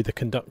work with a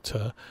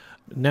conductor.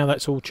 Now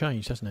that's all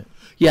changed, hasn't it?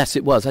 Yes,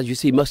 it was. As you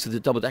see, most of the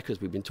double-deckers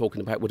we've been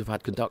talking about would have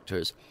had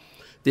conductors.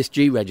 This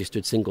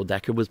G-registered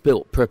single-decker was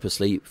built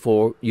purposely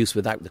for use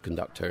without the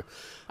conductor,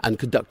 and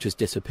conductors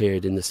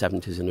disappeared in the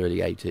 70s and early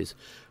 80s.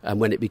 And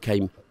when it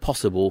became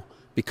possible,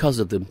 because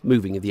of the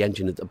moving of the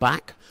engine at the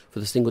back for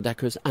the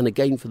single-deckers, and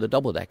again for the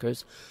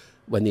double-deckers,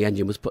 when the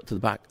engine was put to the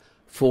back,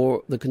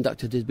 for the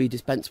conductor to be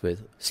dispensed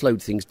with.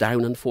 Slowed things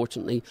down,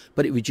 unfortunately,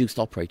 but it reduced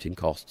operating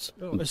costs.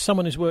 As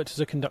someone who's worked as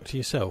a conductor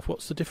yourself,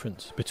 what's the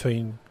difference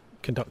between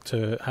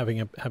conductor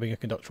having a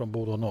conductor on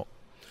board or not?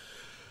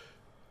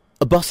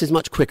 A bus is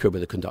much quicker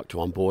with a conductor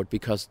on board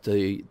because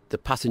the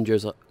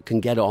passengers can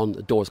get on,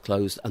 the door's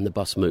closed and the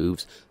bus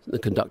moves. The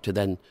conductor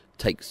then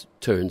takes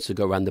turns to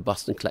go around the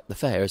bus and collect the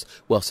fares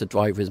whilst the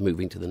driver is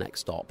moving to the next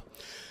stop.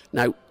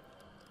 Now,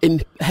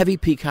 in heavy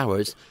peak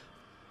hours,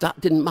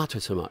 that didn't matter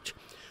so much.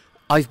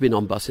 I've been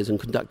on buses and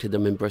conducted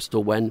them in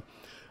Bristol when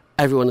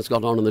everyone has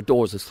got on and the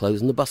doors are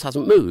closed and the bus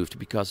hasn't moved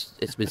because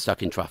it's been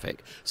stuck in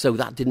traffic. So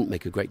that didn't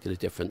make a great deal of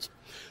difference.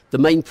 The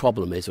main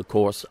problem is, of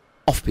course,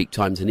 off-peak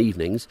times and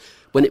evenings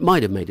when it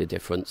might have made a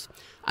difference.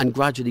 And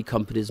gradually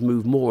companies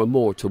move more and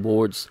more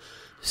towards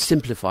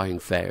simplifying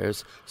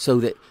fares so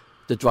that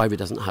the driver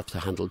doesn't have to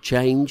handle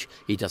change,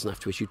 he doesn't have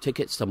to issue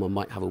tickets, someone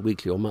might have a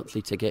weekly or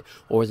monthly ticket,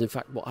 or as in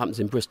fact what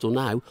happens in Bristol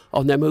now,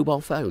 on their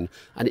mobile phone.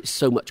 And it's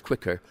so much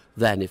quicker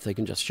than if they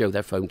can just show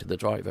their phone to the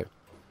driver.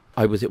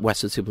 I was at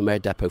Weston-super-Mare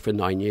Depot for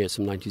 9 years,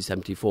 from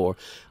 1974,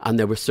 and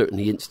there were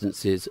certainly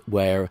instances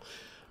where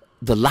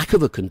the lack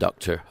of a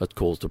conductor had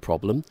caused a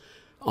problem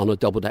on a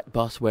double-deck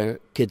bus where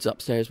kids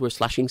upstairs were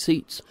slashing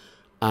seats,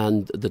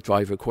 and the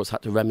driver, of course,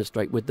 had to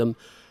remonstrate with them,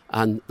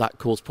 and that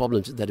caused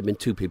problems. If there had been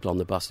 2 people on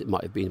the bus, it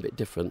might have been a bit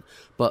different.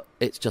 But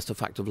it's just a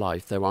fact of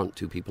life. There aren't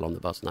 2 people on the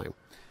bus now.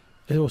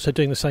 They're also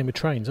doing the same with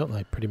trains, aren't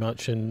they, pretty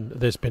much? And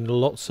there's been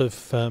lots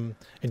of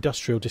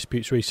industrial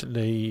disputes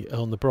recently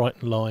on the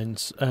Brighton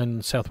lines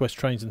and South West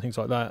trains and things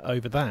like that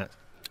over that.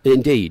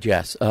 Indeed,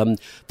 yes.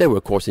 There were,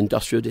 of course,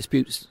 industrial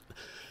disputes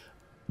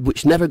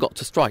which never got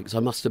to strikes, I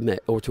must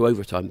admit, or to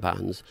overtime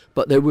bans,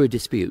 but there were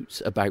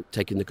disputes about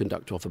taking the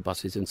conductor off of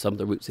buses in some of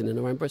the routes in and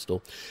around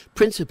Bristol,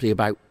 principally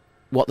about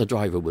what the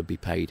driver would be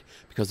paid,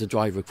 because the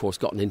driver, of course,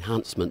 got an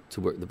enhancement to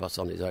work the bus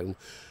on his own,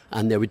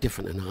 and there were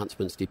different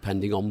enhancements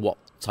depending on what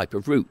type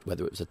of route,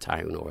 whether it was a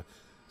town or a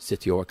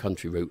city or a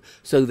country route.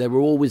 So there were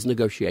always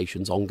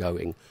negotiations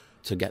ongoing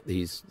to get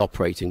these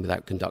operating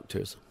without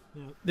conductors.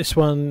 This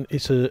one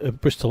is a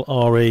Bristol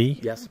RE.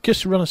 Yes.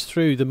 Just run us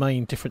through the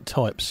main different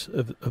types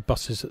of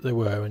buses that there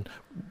were. And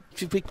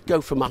if we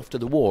go from after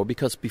the war,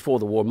 because before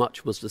the war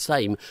much was the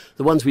same,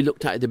 the ones we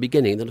looked at the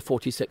beginning, the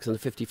 46 and the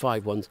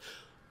 55 ones,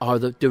 are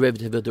the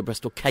derivative of the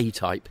Bristol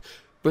K-type.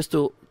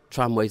 Bristol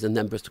Tramways and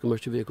then Bristol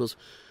Commercial Vehicles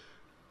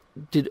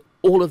did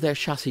all of their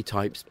chassis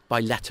types by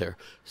letter.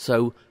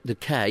 So the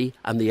K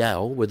and the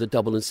L were the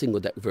double and single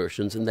deck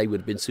versions, and they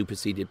would have been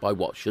superseded by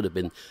what should have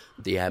been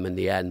the M and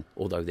the N,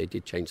 although they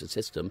did change the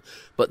system.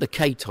 But the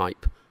K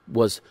type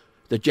was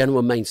the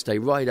general mainstay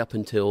right up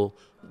until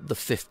the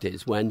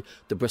 50s, when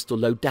the Bristol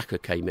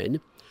Lodekker came in.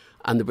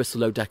 And the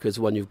Bristol Lodekker is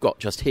the one you've got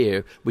just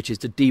here, which is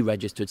the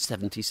deregistered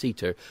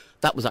 70-seater.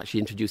 That was actually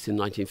introduced in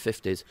the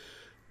 1950s.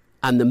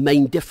 And the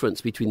main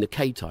difference between the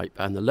K-type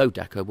and the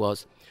Lodekker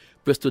was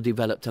Bristol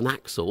developed an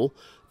axle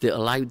that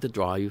allowed the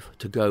drive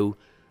to go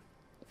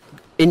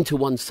into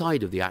one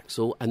side of the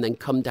axle and then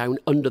come down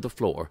under the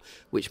floor,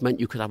 which meant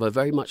you could have a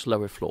very much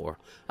lower floor,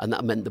 and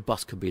that meant the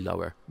bus could be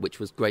lower, which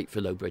was great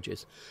for low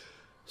bridges.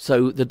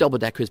 So the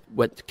double-deckers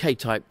went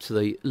K-type to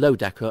the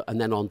Lodekker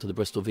and then on to the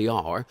Bristol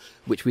VR,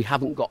 which we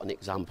haven't got an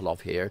example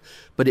of here,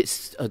 but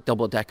it's a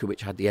double-decker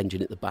which had the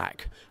engine at the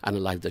back and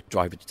allowed the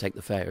driver to take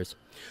the fares.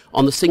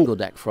 On the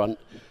single-deck front,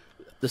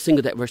 the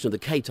single-deck version of the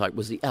K-type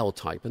was the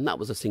L-type, and that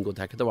was a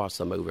single-decker. There are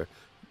some over,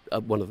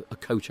 a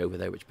coach over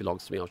there, which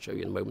belongs to me, I'll show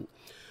you in a moment.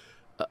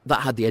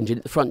 That had the engine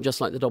at the front,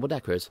 just like the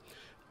double-deckers.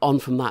 On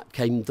from that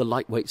came the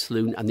lightweight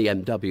saloon and the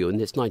MW, and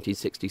this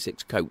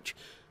 1966 coach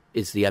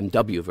is the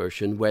MW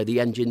version, where the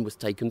engine was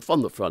taken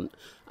from the front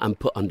and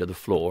put under the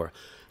floor.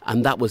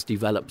 And that was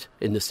developed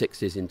in the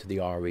 60s into the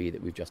RE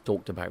that we've just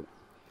talked about.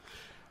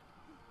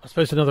 I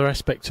suppose another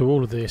aspect to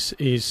all of this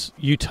is,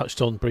 you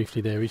touched on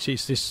briefly there, is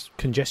this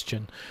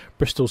congestion.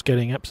 Bristol's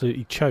getting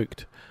absolutely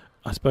choked.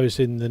 I suppose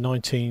in the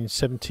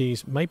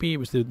 1970s, maybe it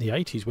was the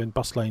 80s when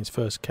bus lanes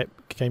first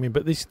came in,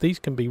 but these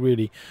can be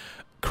really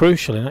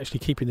crucial in actually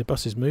keeping the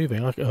buses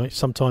moving.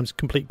 Sometimes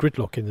complete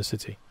gridlock in the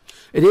city.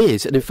 It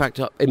is, and in fact,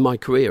 in my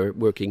career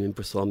working in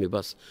Bristol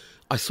Omnibus,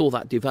 I saw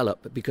that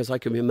develop, because I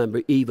can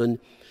remember even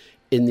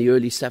in the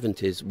early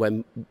 70s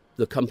when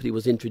the company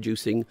was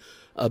introducing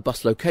a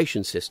bus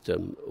location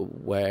system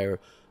where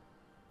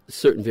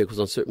certain vehicles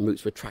on certain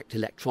routes were tracked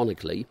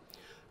electronically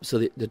so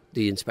that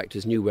the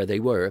inspectors knew where they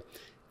were.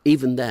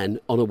 Even then,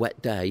 on a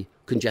wet day,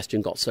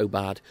 congestion got so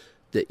bad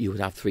that you would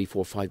have 3,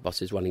 4, 5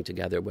 buses running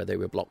together where they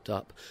were blocked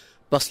up.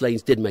 Bus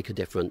lanes did make a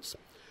difference,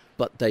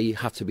 but they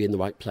have to be in the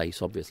right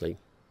place, obviously.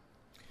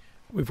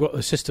 We've got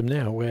a system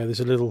now where there's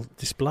a little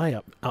display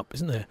up,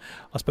 isn't there?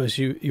 I suppose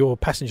your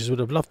passengers would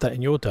have loved that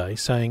in your day,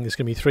 saying there's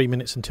going to be 3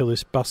 minutes until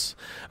this bus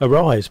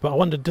arrives. But I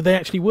wonder, do they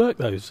actually work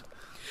those?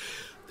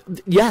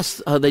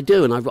 Yes, they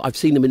do, and I've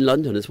seen them in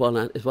London as well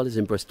as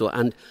in Bristol.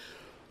 And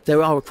they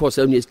are, of course,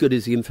 only as good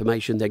as the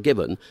information they're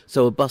given.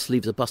 So a bus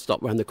leaves a bus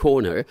stop round the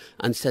corner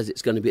and says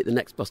it's going to be at the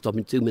next bus stop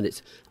in 2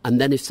 minutes. And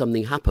then if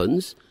something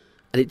happens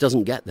and it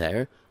doesn't get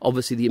there,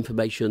 obviously the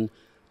information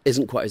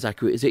isn't quite as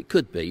accurate as it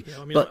could be.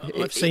 Yeah, I mean, but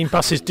I've seen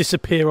buses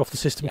disappear off the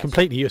system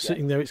completely. You're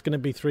sitting there, it's going to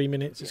be 3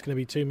 minutes, it's going to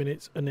be 2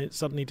 minutes, and it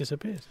suddenly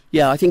disappears.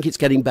 Yeah, I think it's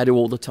getting better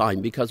all the time,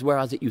 because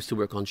whereas it used to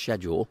work on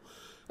schedule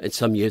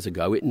some years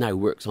ago, it now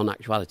works on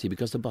actuality,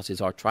 because the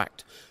buses are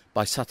tracked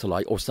by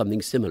satellite or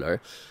something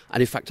similar. And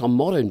in fact, on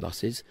modern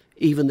buses,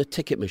 even the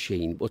ticket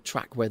machine will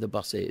track where the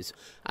bus is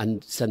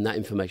and send that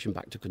information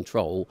back to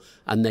control,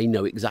 and they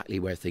know exactly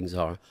where things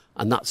are,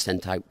 and that's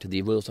sent out to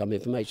the real-time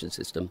information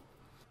system.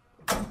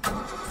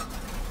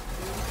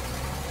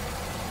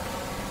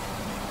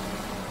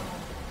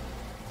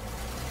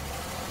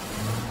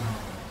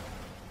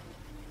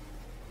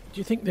 Do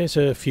you think there's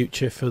a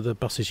future for the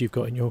buses you've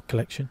got in your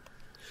collection?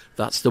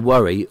 That's the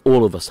worry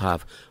all of us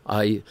have.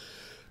 I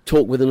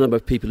talk with a number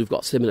of people who've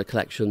got similar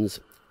collections,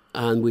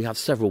 and we have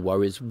several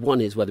worries. One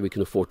is whether we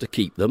can afford to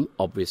keep them,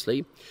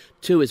 obviously.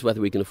 2 is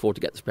whether we can afford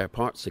to get the spare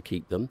parts to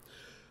keep them.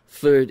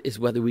 3rd is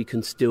whether we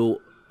can still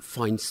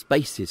find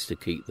spaces to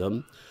keep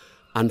them.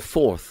 And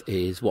 4th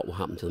is what will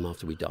happen to them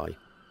after we die.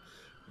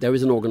 There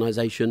is an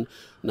organisation,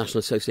 National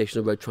Association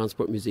of Road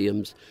Transport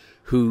Museums,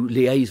 who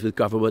liaise with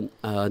government,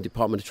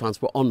 Department of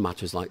Transport on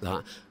matters like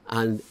that.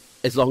 And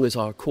as long as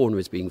our corner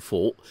is being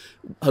fought,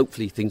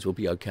 hopefully things will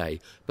be okay.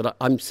 But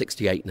I'm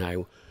 68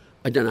 now.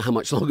 I don't know how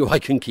much longer I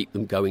can keep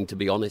them going, to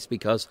be honest,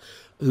 because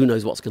who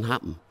knows what's going to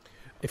happen.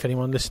 If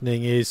anyone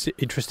listening is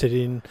interested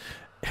in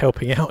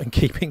helping out and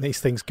keeping these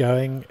things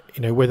going,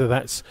 whether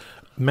that's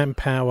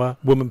manpower,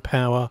 woman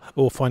power,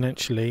 or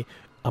financially,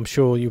 I'm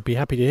sure you'd be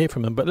happy to hear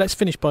from them. But let's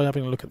finish by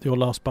having a look at your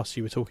last bus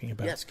you were talking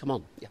about. Yes, come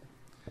on. Yeah.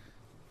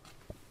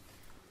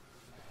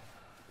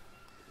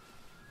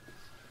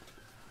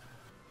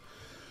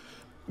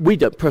 We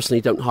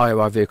personally don't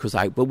hire our vehicles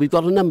out, but we've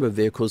got a number of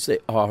vehicles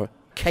that are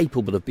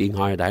capable of being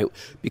hired out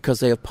because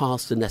they have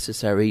passed the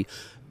necessary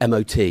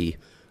MOT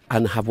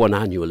and have one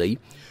annually.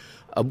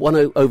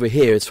 One over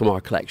here is from our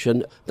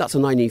collection. That's a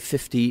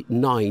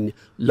 1959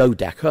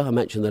 Lodekker. I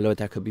mentioned the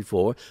Lodekker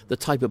before. The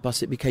type of bus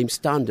that became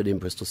standard in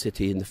Bristol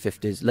City in the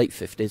 50s, late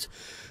 50s,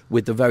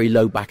 with the very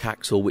low back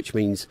axle, which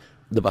means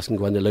the bus can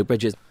go under low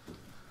bridges.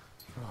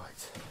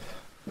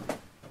 Right.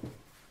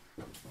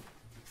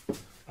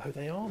 Oh,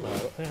 they are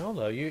low. They are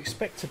low. You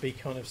expect to be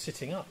kind of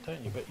sitting up,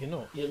 don't you? But you're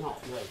not. You're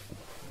not, no.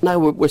 Now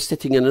we're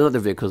sitting in another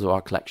vehicle of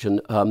our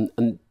collection,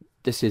 and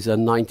this is a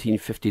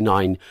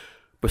 1959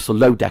 Bristol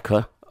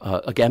Lodekker.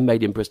 Again,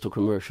 made in Bristol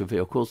Commercial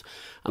Vehicles.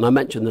 And I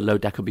mentioned the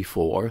Lodekker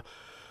before.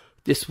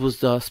 This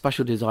was a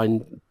special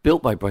design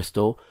built by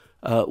Bristol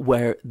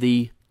where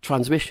the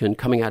transmission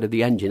coming out of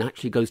the engine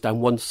actually goes down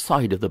one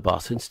side of the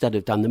bus instead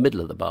of down the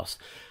middle of the bus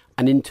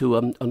and into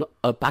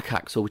a back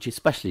axle, which is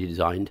specially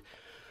designed.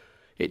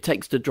 It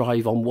takes the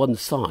drive on one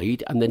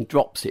side and then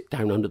drops it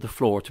down under the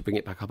floor to bring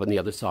it back up on the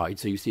other side.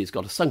 So you see it's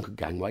got a sunken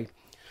gangway.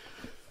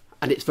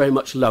 And it's very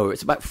much lower.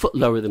 It's about a foot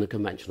lower than a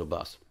conventional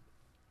bus.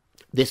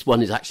 This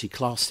one is actually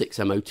Class 6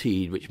 MOT,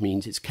 which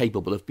means it's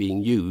capable of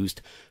being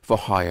used for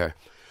hire.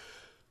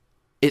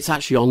 It's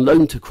actually on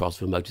loan to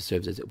Crosby Motor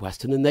Services at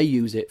Weston, and they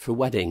use it for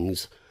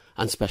weddings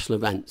and special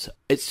events.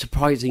 It's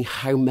surprising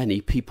how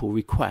many people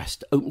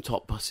request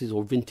open-top buses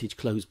or vintage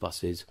closed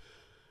buses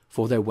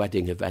for their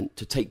wedding event,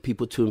 to take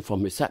people to and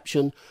from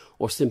reception,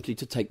 or simply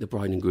to take the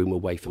bride and groom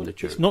away from the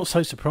church. It's not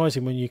so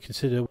surprising when you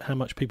consider how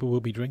much people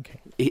will be drinking.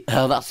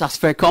 That's a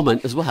fair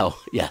comment as well.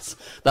 Yes,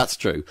 that's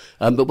true.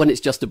 But when it's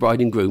just the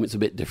bride and groom, it's a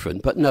bit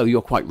different. But no,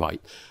 you're quite right.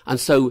 And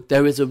so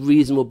there is a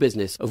reasonable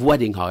business of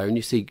wedding hire, and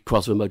you see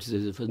Crosby Motors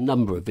has a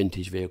number of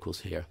vintage vehicles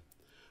here,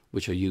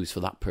 which are used for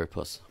that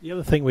purpose. The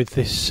other thing with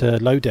this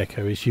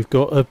Lodekker is you've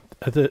got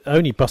the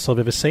only bus I've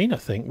ever seen, I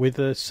think, with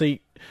a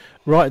seat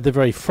right at the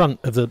very front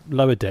of the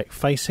lower deck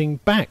facing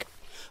back.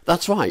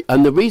 That's right.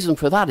 And the reason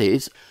for that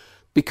is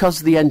because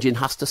the engine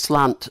has to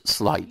slant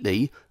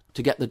slightly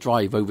to get the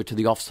drive over to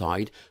the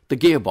offside, the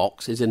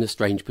gearbox is in a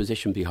strange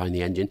position behind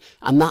the engine,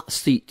 and that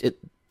seat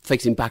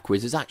facing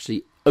backwards is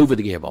actually over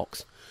the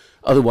gearbox.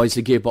 Otherwise,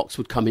 the gearbox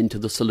would come into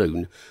the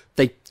saloon.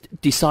 They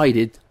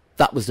decided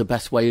that was the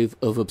best way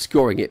of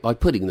obscuring it by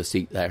putting the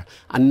seat there.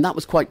 And that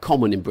was quite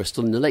common in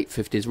Bristol in the late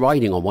 50s,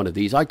 riding on one of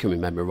these. I can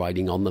remember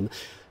riding on them.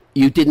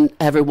 You didn't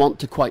ever want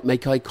to quite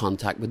make eye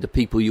contact with the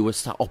people you were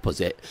sat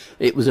opposite.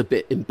 It was a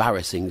bit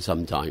embarrassing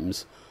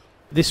sometimes.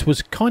 This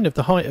was kind of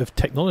the height of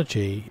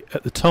technology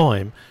at the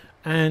time,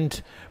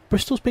 and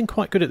Bristol's been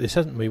quite good at this,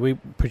 hasn't we? We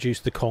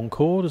produced the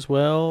Concorde as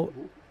well.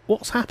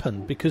 What's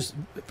happened? Because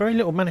very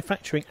little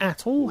manufacturing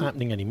at all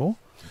happening anymore.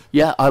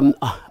 Yeah,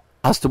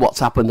 as to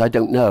what's happened, I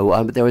don't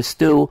know. There is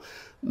still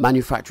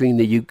manufacturing in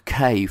the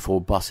UK for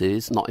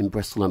buses, not in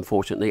Bristol,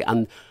 unfortunately,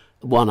 and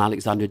one,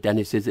 Alexander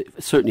Dennis, is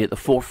certainly at the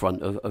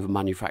forefront of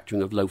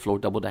manufacturing of low-floor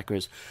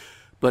double-deckers.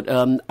 But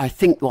I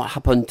think what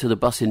happened to the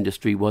bus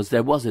industry was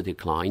there was a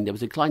decline. There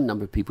was a decline in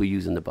number of people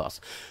using the bus.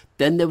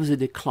 Then there was a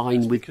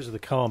decline because of the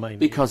car mainly.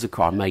 Because of the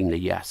car mainly,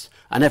 yes.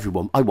 And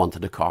everyone, I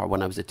wanted a car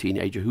when I was a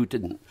teenager. Who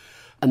didn't?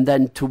 And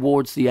then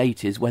towards the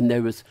 80s, when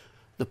there was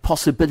the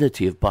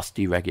possibility of bus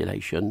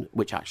deregulation,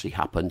 which actually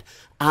happened,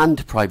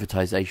 and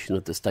privatisation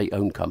of the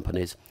state-owned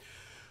companies,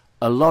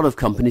 a lot of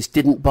companies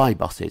didn't buy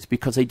buses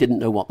because they didn't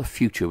know what the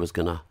future was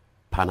going to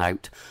pan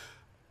out.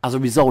 As a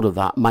result of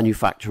that,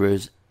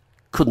 manufacturers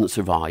couldn't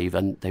survive,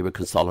 and they were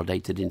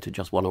consolidated into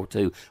just one or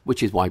two,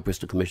 which is why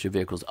Bristol Commercial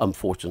Vehicles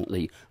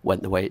unfortunately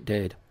went the way it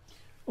did.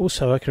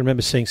 Also, I can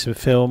remember seeing some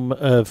film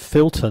of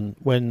Filton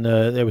when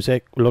there was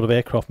a lot of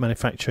aircraft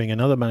manufacturing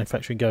and other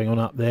manufacturing going on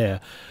up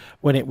there.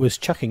 When it was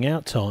chucking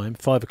out time,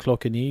 5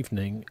 o'clock in the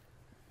evening,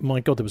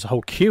 my God, there was a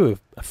whole queue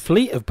of a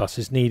fleet of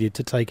buses needed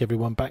to take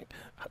everyone back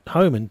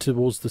home and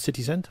towards the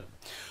city centre.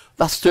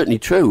 That's certainly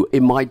true.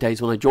 In my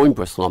days when I joined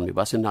Bristol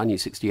Omnibus in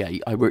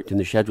 1968, I worked in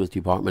the schedules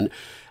department,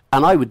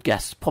 and I would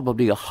guess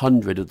probably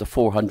 100 of the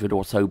 400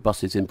 or so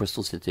buses in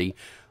Bristol City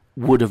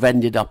would have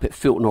ended up at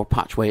Filton or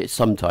Patchway at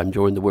some time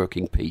during the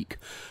working peak.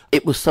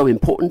 It was so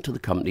important to the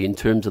company in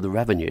terms of the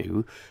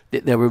revenue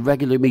that there were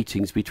regular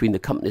meetings between the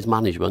company's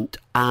management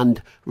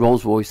and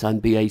Rolls-Royce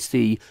and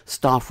BAC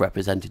staff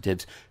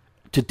representatives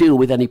to deal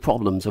with any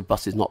problems of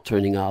buses not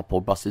turning up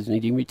or buses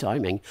needing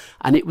retiming.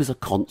 And it was a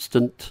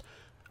constant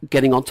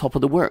getting on top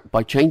of the work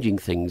by changing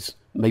things,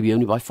 maybe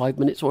only by 5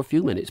 minutes or a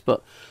few minutes.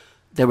 But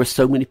there were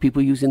so many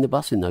people using the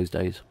bus in those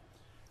days.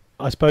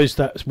 I suppose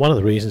that's one of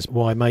the reasons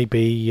why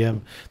maybe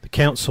the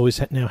council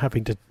is now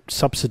having to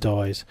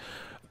subsidise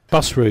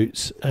bus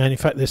routes. And in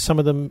fact, there's some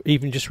of them,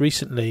 even just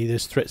recently,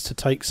 there's threats to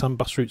take some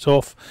bus routes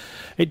off.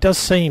 It does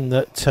seem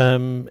that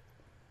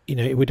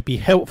it would be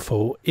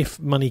helpful if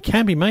money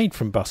can be made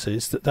from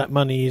buses, that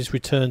money is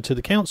returned to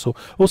the council.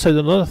 Also,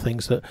 there are a lot of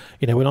things that,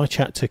 when I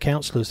chat to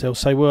councillors, they'll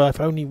say, well,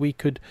 if only we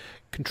could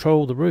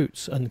control the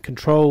routes and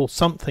control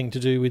something to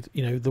do with,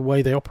 the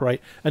way they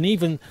operate, and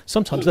even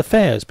sometimes the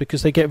fares,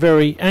 because they get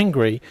very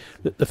angry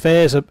that the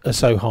fares are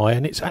so high,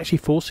 and it's actually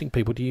forcing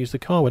people to use the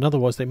car when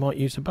otherwise they might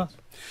use the bus.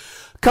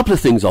 A couple of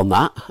things on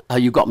that.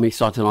 You got me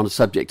started on a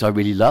subject I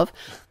really love.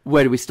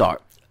 Where do we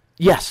start?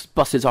 Yes,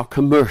 buses are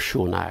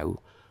commercial now.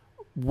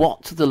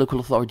 What the local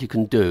authority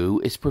can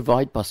do is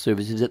provide bus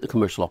services that the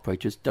commercial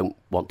operators don't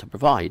want to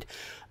provide.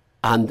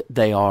 And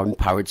they are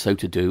empowered so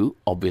to do,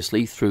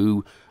 obviously,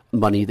 through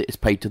money that is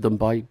paid to them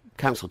by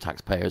council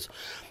taxpayers.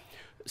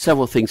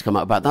 Several things come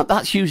out about that.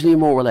 That's usually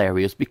in rural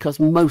areas because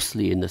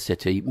mostly in the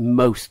city,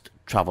 most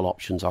travel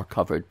options are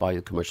covered by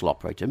the commercial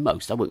operator.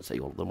 Most, I won't say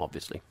all of them,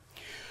 obviously.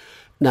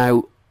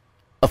 Now,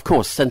 of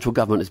course, central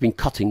government has been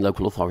cutting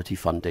local authority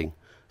funding,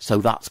 so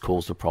that's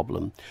caused a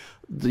problem.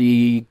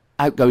 The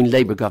outgoing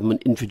Labour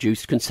government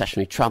introduced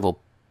concessionary travel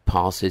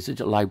passes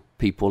that allow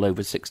people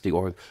over 60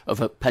 or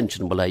of a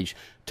pensionable age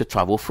to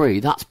travel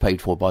free. That's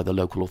paid for by the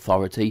local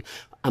authority,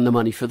 and the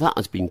money for that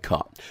has been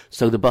cut.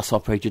 So the bus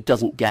operator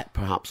doesn't get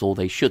perhaps all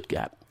they should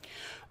get.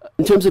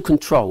 In terms of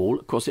control,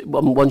 of course,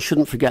 one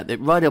shouldn't forget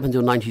that right up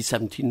until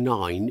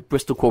 1979,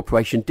 Bristol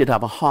Corporation did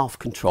have a half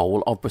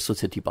control of Bristol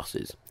City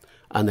buses,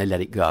 and they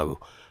let it go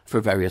for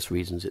various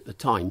reasons at the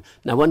time.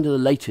 Now, under the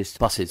latest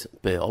buses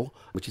bill,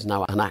 which is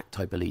now an act,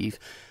 I believe,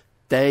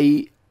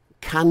 they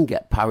can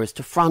get powers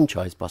to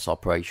franchise bus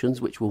operations,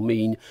 which will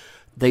mean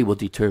they will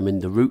determine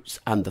the routes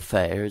and the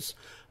fares.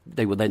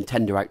 They will then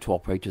tender out to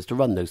operators to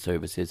run those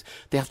services.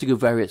 They have to go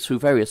through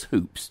various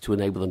hoops to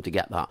enable them to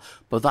get that,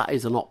 but that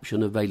is an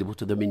option available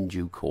to them in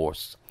due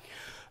course.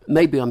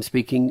 Maybe I'm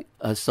speaking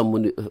as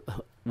someone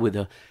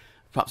with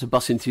perhaps a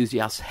bus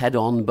enthusiast head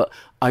on, but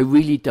I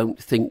really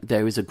don't think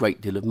there is a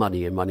great deal of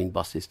money in running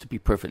buses, to be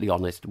perfectly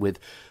honest. With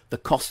the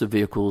cost of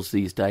vehicles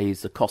these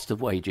days, the cost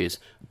of wages,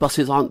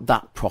 buses aren't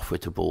that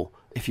profitable.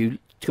 If you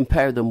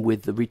compare them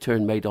with the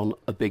return made on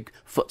a big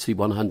FTSE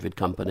 100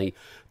 company,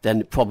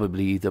 then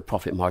probably the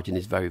profit margin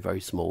is very,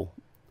 very small.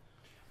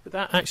 But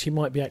that actually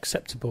might be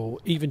acceptable,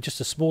 even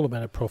just a small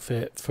amount of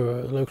profit for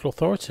a local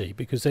authority,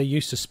 because they're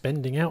used to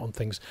spending out on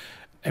things.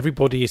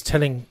 Everybody is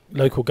telling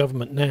local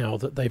government now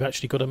that they've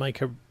actually got to make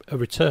a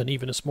return,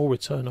 even a small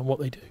return on what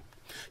they do.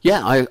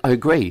 Yeah, I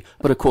agree.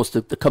 But of course,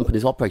 the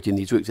companies operating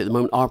these routes at the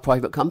moment are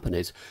private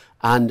companies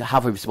and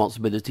have a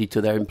responsibility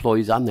to their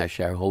employees and their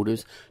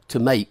shareholders to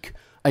make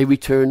a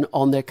return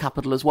on their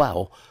capital as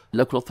well.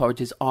 Local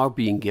authorities are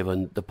being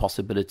given the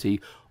possibility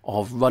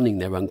of running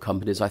their own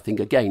companies, I think,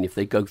 again, if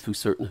they go through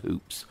certain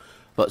hoops.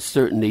 But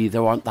certainly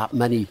there aren't that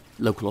many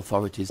local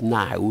authorities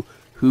now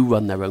who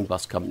run their own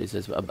bus companies.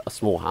 There's a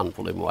small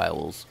handful in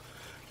Wales.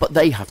 But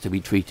they have to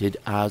be treated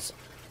as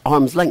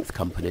arm's length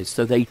companies,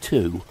 so they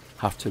too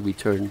have to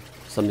return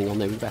something on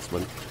their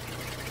investment.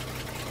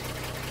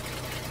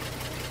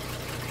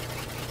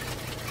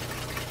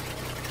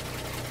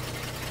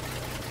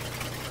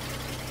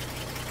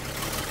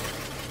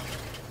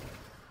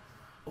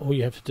 All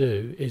you have to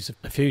do is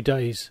a few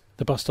days,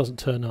 the bus doesn't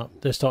turn up,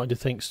 they're starting to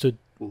think, stood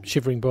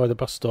shivering by the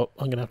bus stop,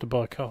 I'm going to have to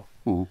buy a car.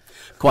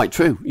 Quite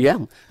true,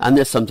 yeah. And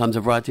there's sometimes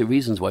a variety of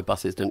reasons why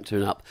buses don't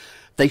turn up.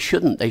 They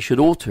shouldn't. They should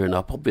all turn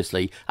up,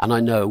 obviously. And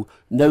I know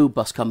no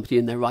bus company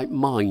in their right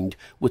mind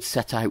would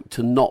set out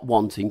to not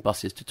wanting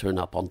buses to turn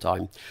up on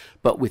time.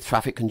 But with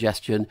traffic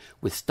congestion,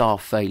 with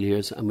staff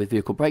failures and with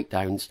vehicle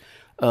breakdowns,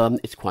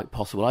 it's quite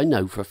possible. I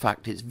know for a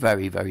fact it's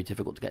very, very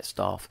difficult to get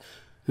staff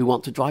who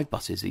want to drive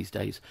buses these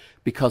days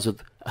because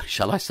of,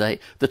 shall I say,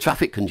 the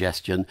traffic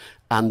congestion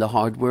and the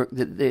hard work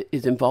that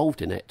is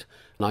involved in it.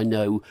 And I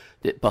know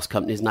that bus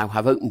companies now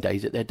have open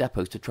days at their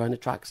depots to try and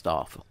attract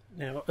staff.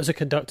 Now, as a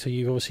conductor,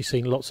 you've obviously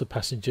seen lots of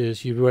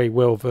passengers. You're very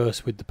well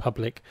versed with the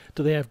public.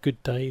 Do they have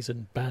good days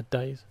and bad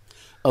days?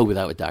 Oh,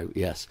 without a doubt,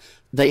 yes.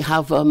 They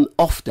have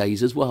off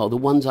days as well, the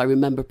ones I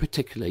remember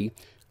particularly,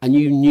 and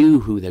you knew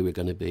who they were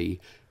going to be.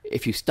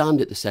 If you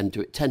stand at the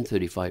centre at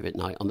 10:35 at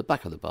night on the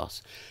back of the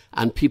bus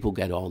and people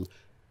get on,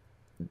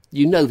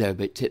 you know they're a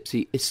bit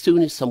tipsy. As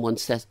soon as someone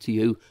says to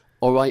you,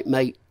 all right,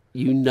 mate,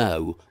 you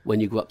know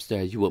when you go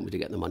upstairs you won't be able to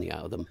get the money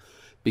out of them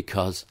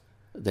because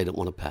they don't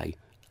want to pay.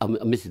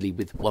 Admittedly,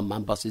 with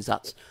one-man buses,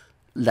 that's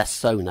less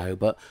so now,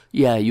 but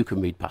yeah, you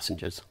can read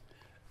passengers.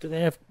 Do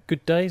they have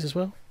good days as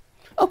well?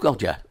 Oh,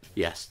 God, yeah.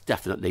 Yes,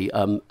 definitely.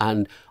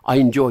 And I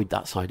enjoyed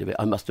that side of it.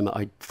 I must admit,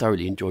 I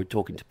thoroughly enjoyed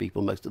talking to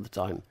people most of the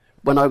time.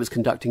 When I was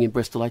conducting in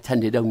Bristol, I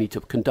tended only to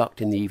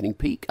conduct in the evening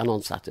peak and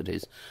on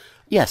Saturdays.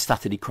 Yes,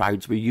 Saturday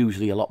crowds were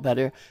usually a lot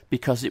better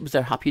because it was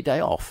their happy day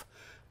off.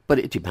 But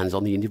it depends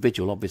on the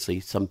individual,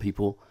 obviously. Some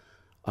people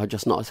are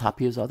just not as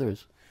happy as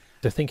others.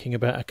 They're thinking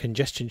about a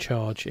congestion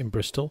charge in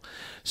Bristol.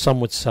 Some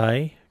would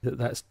say that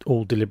that's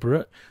all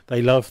deliberate.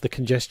 They love the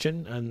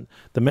congestion, and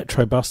the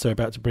Metro bus they're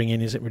about to bring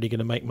in isn't really going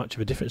to make much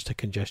of a difference to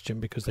congestion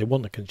because they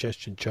want a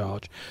congestion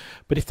charge.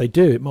 But if they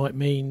do, it might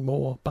mean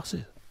more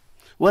buses.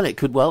 Well, it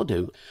could well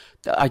do.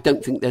 I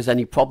don't think there's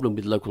any problem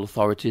with local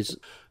authorities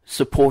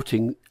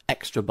supporting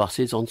extra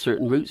buses on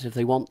certain routes if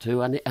they want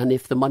to, and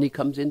if the money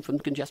comes in from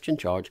the congestion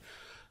charge.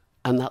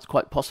 And that's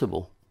quite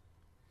possible.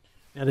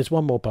 Now, there's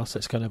one more bus.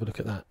 Let's go and have a look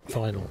at that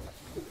final.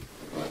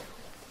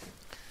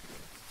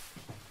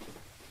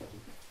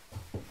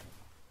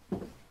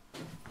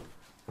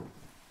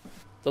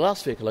 The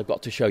last vehicle I've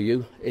got to show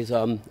you is,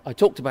 I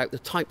talked about the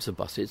types of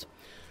buses,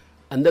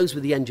 and those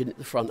with the engine at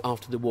the front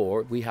after the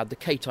war. We had the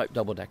K-type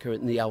double-decker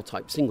and the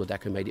L-type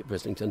single-decker made at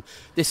Brislington.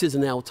 This is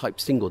an L-type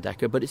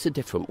single-decker, but it's a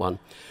different one.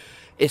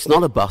 It's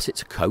not a bus,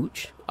 it's a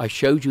coach. I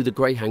showed you the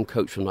Greyhound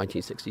coach from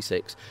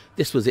 1966.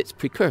 This was its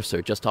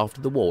precursor just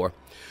after the war.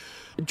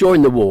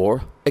 During the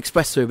war,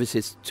 express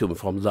services to and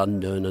from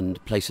London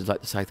and places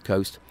like the South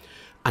Coast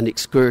and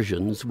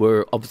excursions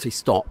were obviously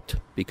stopped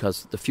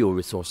because the fuel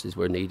resources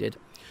were needed.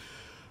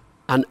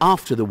 And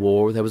after the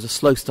war, there was a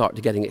slow start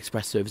to getting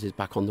express services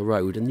back on the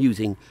road and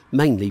using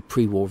mainly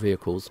pre-war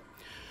vehicles.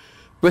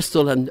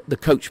 Bristol and the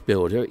coach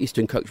builder,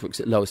 Eastern Coachworks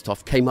at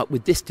Lowestoft, came up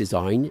with this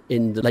design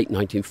in the late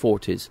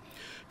 1940s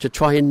to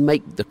try and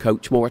make the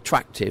coach more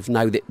attractive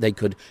now that they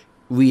could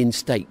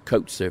reinstate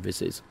coach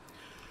services.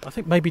 I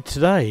think maybe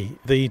today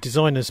the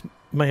designers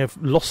may have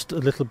lost a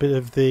little bit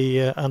of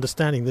the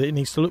understanding that it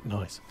needs to look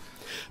nice.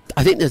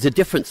 I think there's a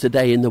difference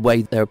today in the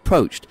way they're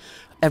approached.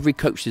 Every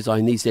coach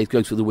design these days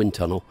goes through the wind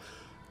tunnel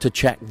to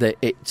check that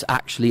it's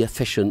actually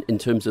efficient in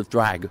terms of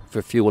drag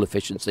for fuel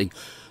efficiency.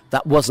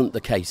 That wasn't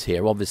the case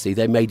here, obviously.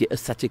 They made it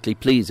aesthetically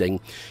pleasing.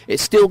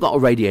 It's still got a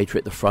radiator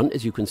at the front,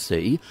 as you can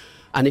see.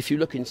 And if you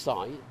look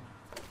inside,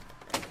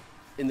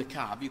 in the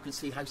cab, you can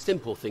see how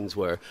simple things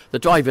were. The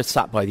driver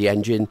sat by the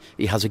engine,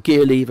 he has a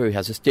gear lever, he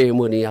has a steering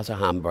wheel, and he has a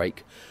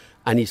handbrake.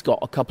 And he's got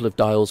a couple of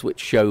dials which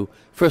show,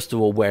 first of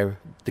all, where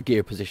the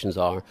gear positions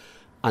are,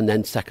 and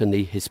then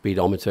secondly, his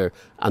speedometer,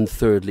 and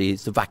thirdly,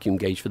 is the vacuum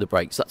gauge for the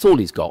brakes. That's all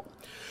he's got.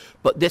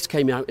 But this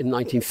came out in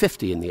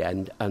 1950 in the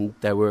end, and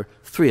there were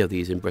 3 of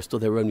these in Bristol.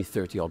 There were only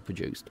 30-odd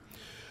produced.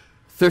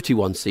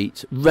 31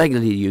 seats,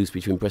 regularly used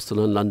between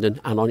Bristol and London,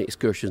 and on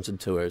excursions and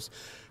tours.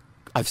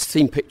 I've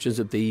seen pictures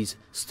of these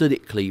stood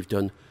at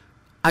Clevedon,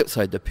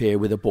 outside the pier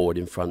with a board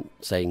in front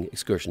saying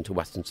excursion to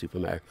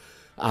Weston-super-Mare,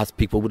 as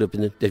people would have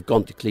been, they've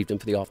gone to Clevedon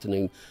for the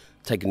afternoon,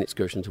 taken an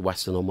excursion to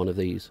Weston on one of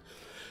these.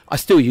 I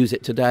still use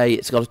it today.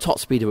 It's got a top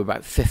speed of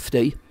about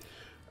 50,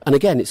 and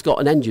again, it's got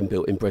an engine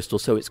built in Bristol,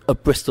 so it's a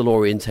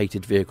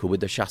Bristol-orientated vehicle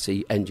with the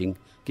chassis, engine,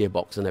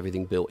 gearbox and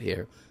everything built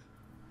here.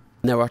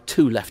 And there are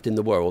 2 left in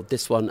the world,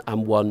 this one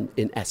and one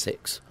in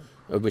Essex,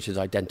 which is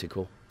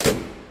identical.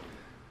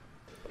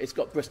 It's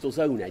got Bristol's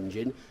own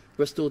engine.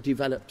 Bristol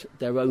developed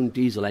their own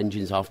diesel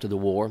engines after the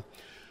war,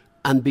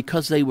 and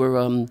because they were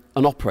an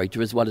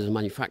operator as well as a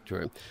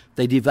manufacturer,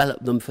 they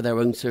developed them for their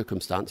own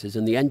circumstances,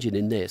 and the engine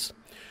in this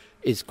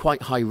is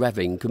quite high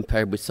revving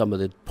compared with some of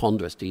the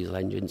ponderous diesel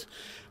engines,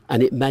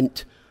 and it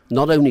meant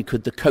not only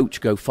could the coach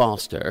go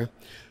faster,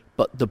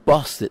 but the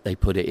bus that they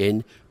put it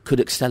in could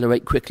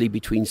accelerate quickly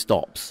between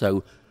stops.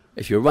 So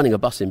if you're running a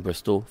bus in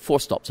Bristol, 4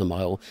 stops a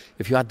mile,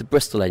 if you had the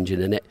Bristol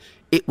engine in it,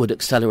 it would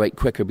accelerate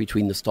quicker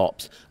between the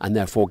stops and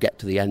therefore get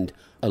to the end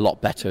a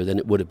lot better than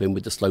it would have been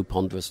with the slow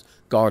ponderous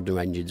Gardner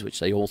engines, which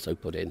they also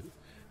put in.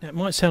 Now, it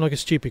might sound like a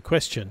stupid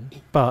question,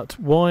 but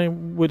why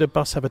would a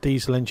bus have a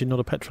diesel engine, not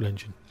a petrol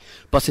engine?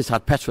 Buses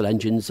had petrol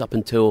engines up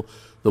until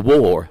the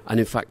war, and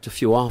in fact a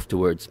few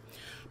afterwards.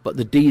 But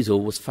the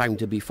diesel was found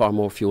to be far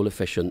more fuel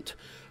efficient.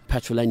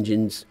 Petrol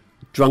engines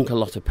drunk a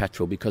lot of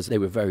petrol because they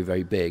were very,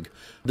 very big.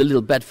 The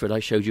little Bedford I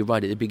showed you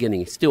right at the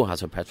beginning still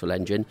has a petrol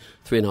engine,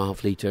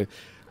 3.5 litre,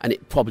 and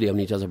it probably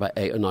only does about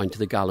 8 or 9 to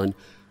the gallon.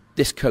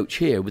 This coach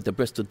here with the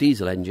Bristol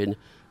diesel engine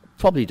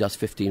probably does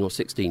 15 or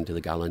 16 to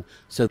the gallon.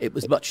 So it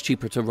was much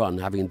cheaper to run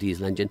having a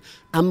diesel engine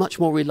and much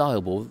more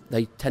reliable.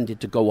 They tended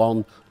to go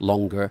on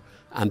longer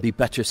and be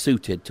better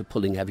suited to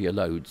pulling heavier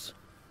loads.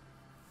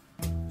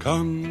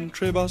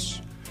 Country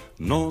bus,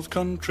 North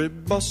Country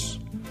bus,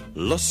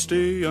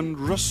 lusty and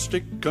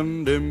rustic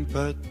and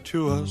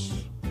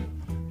impetuous.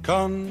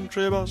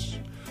 Country bus,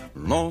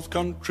 North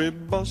Country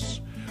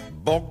bus,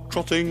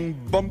 bog-trotting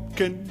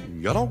bumpkin,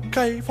 you're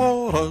okay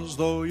for us,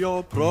 though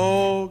your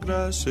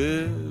progress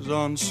is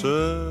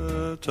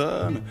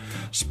uncertain,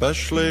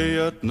 especially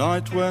at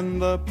night when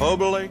the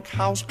public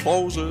house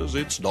closes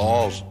its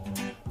doors.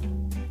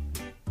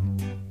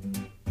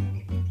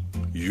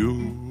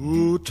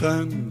 You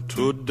tend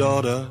to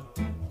dodder,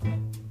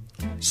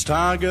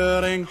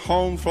 staggering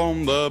home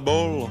from the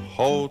Bull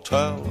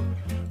Hotel.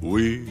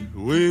 We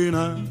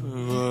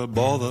never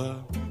bother,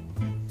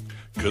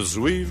 'cause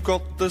we've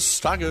got the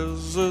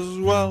staggers as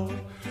well.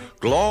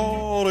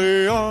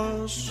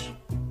 Glorious,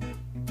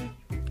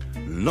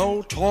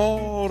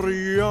 notorious.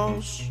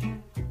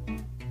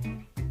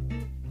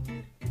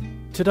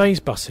 Today's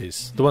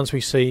buses, the ones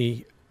we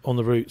see on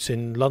the routes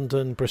in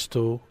London,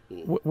 Bristol,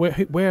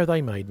 where are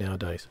they made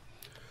nowadays?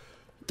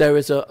 There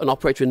is an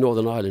operator in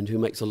Northern Ireland who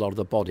makes a lot of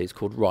the bodies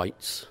called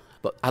Wrights,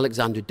 but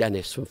Alexander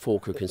Dennis from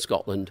Falkirk in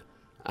Scotland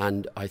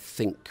and I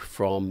think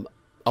from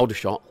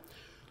Aldershot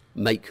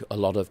make a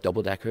lot of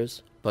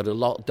double-deckers, but a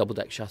lot of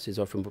double-deck chassis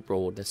are from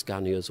abroad. They're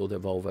Scanias or they're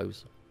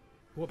Volvos.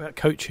 What about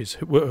coaches?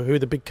 Who are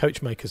the big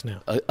coach makers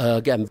now?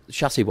 Again,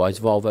 chassis-wise,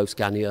 Volvo,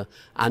 Scania,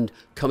 and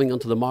coming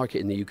onto the market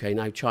in the UK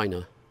now,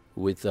 China,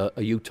 with a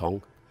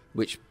Yutong,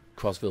 which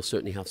Crosville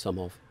certainly have some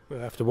of. We'll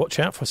have to watch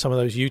out for some of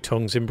those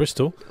Yutongs in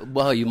Bristol.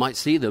 Well, you might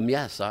see them,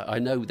 yes. I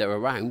know they're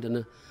around,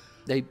 and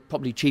they're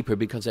probably cheaper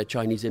because they're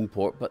Chinese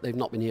import, but they've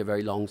not been here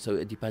very long, so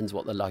it depends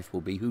what their life will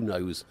be. Who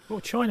knows?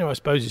 Well, China, I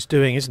suppose, is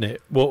doing, isn't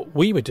it, what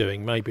we were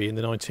doing maybe in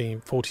the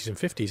 1940s and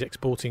 50s,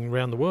 exporting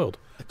around the world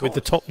with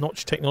the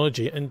top-notch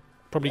technology and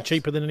probably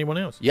cheaper than anyone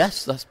else.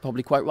 Yes, that's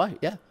probably quite right,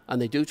 yeah.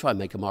 And they do try and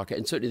make a market,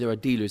 and certainly there are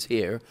dealers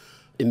here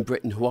in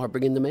Britain who are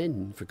bringing them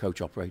in for coach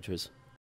operators.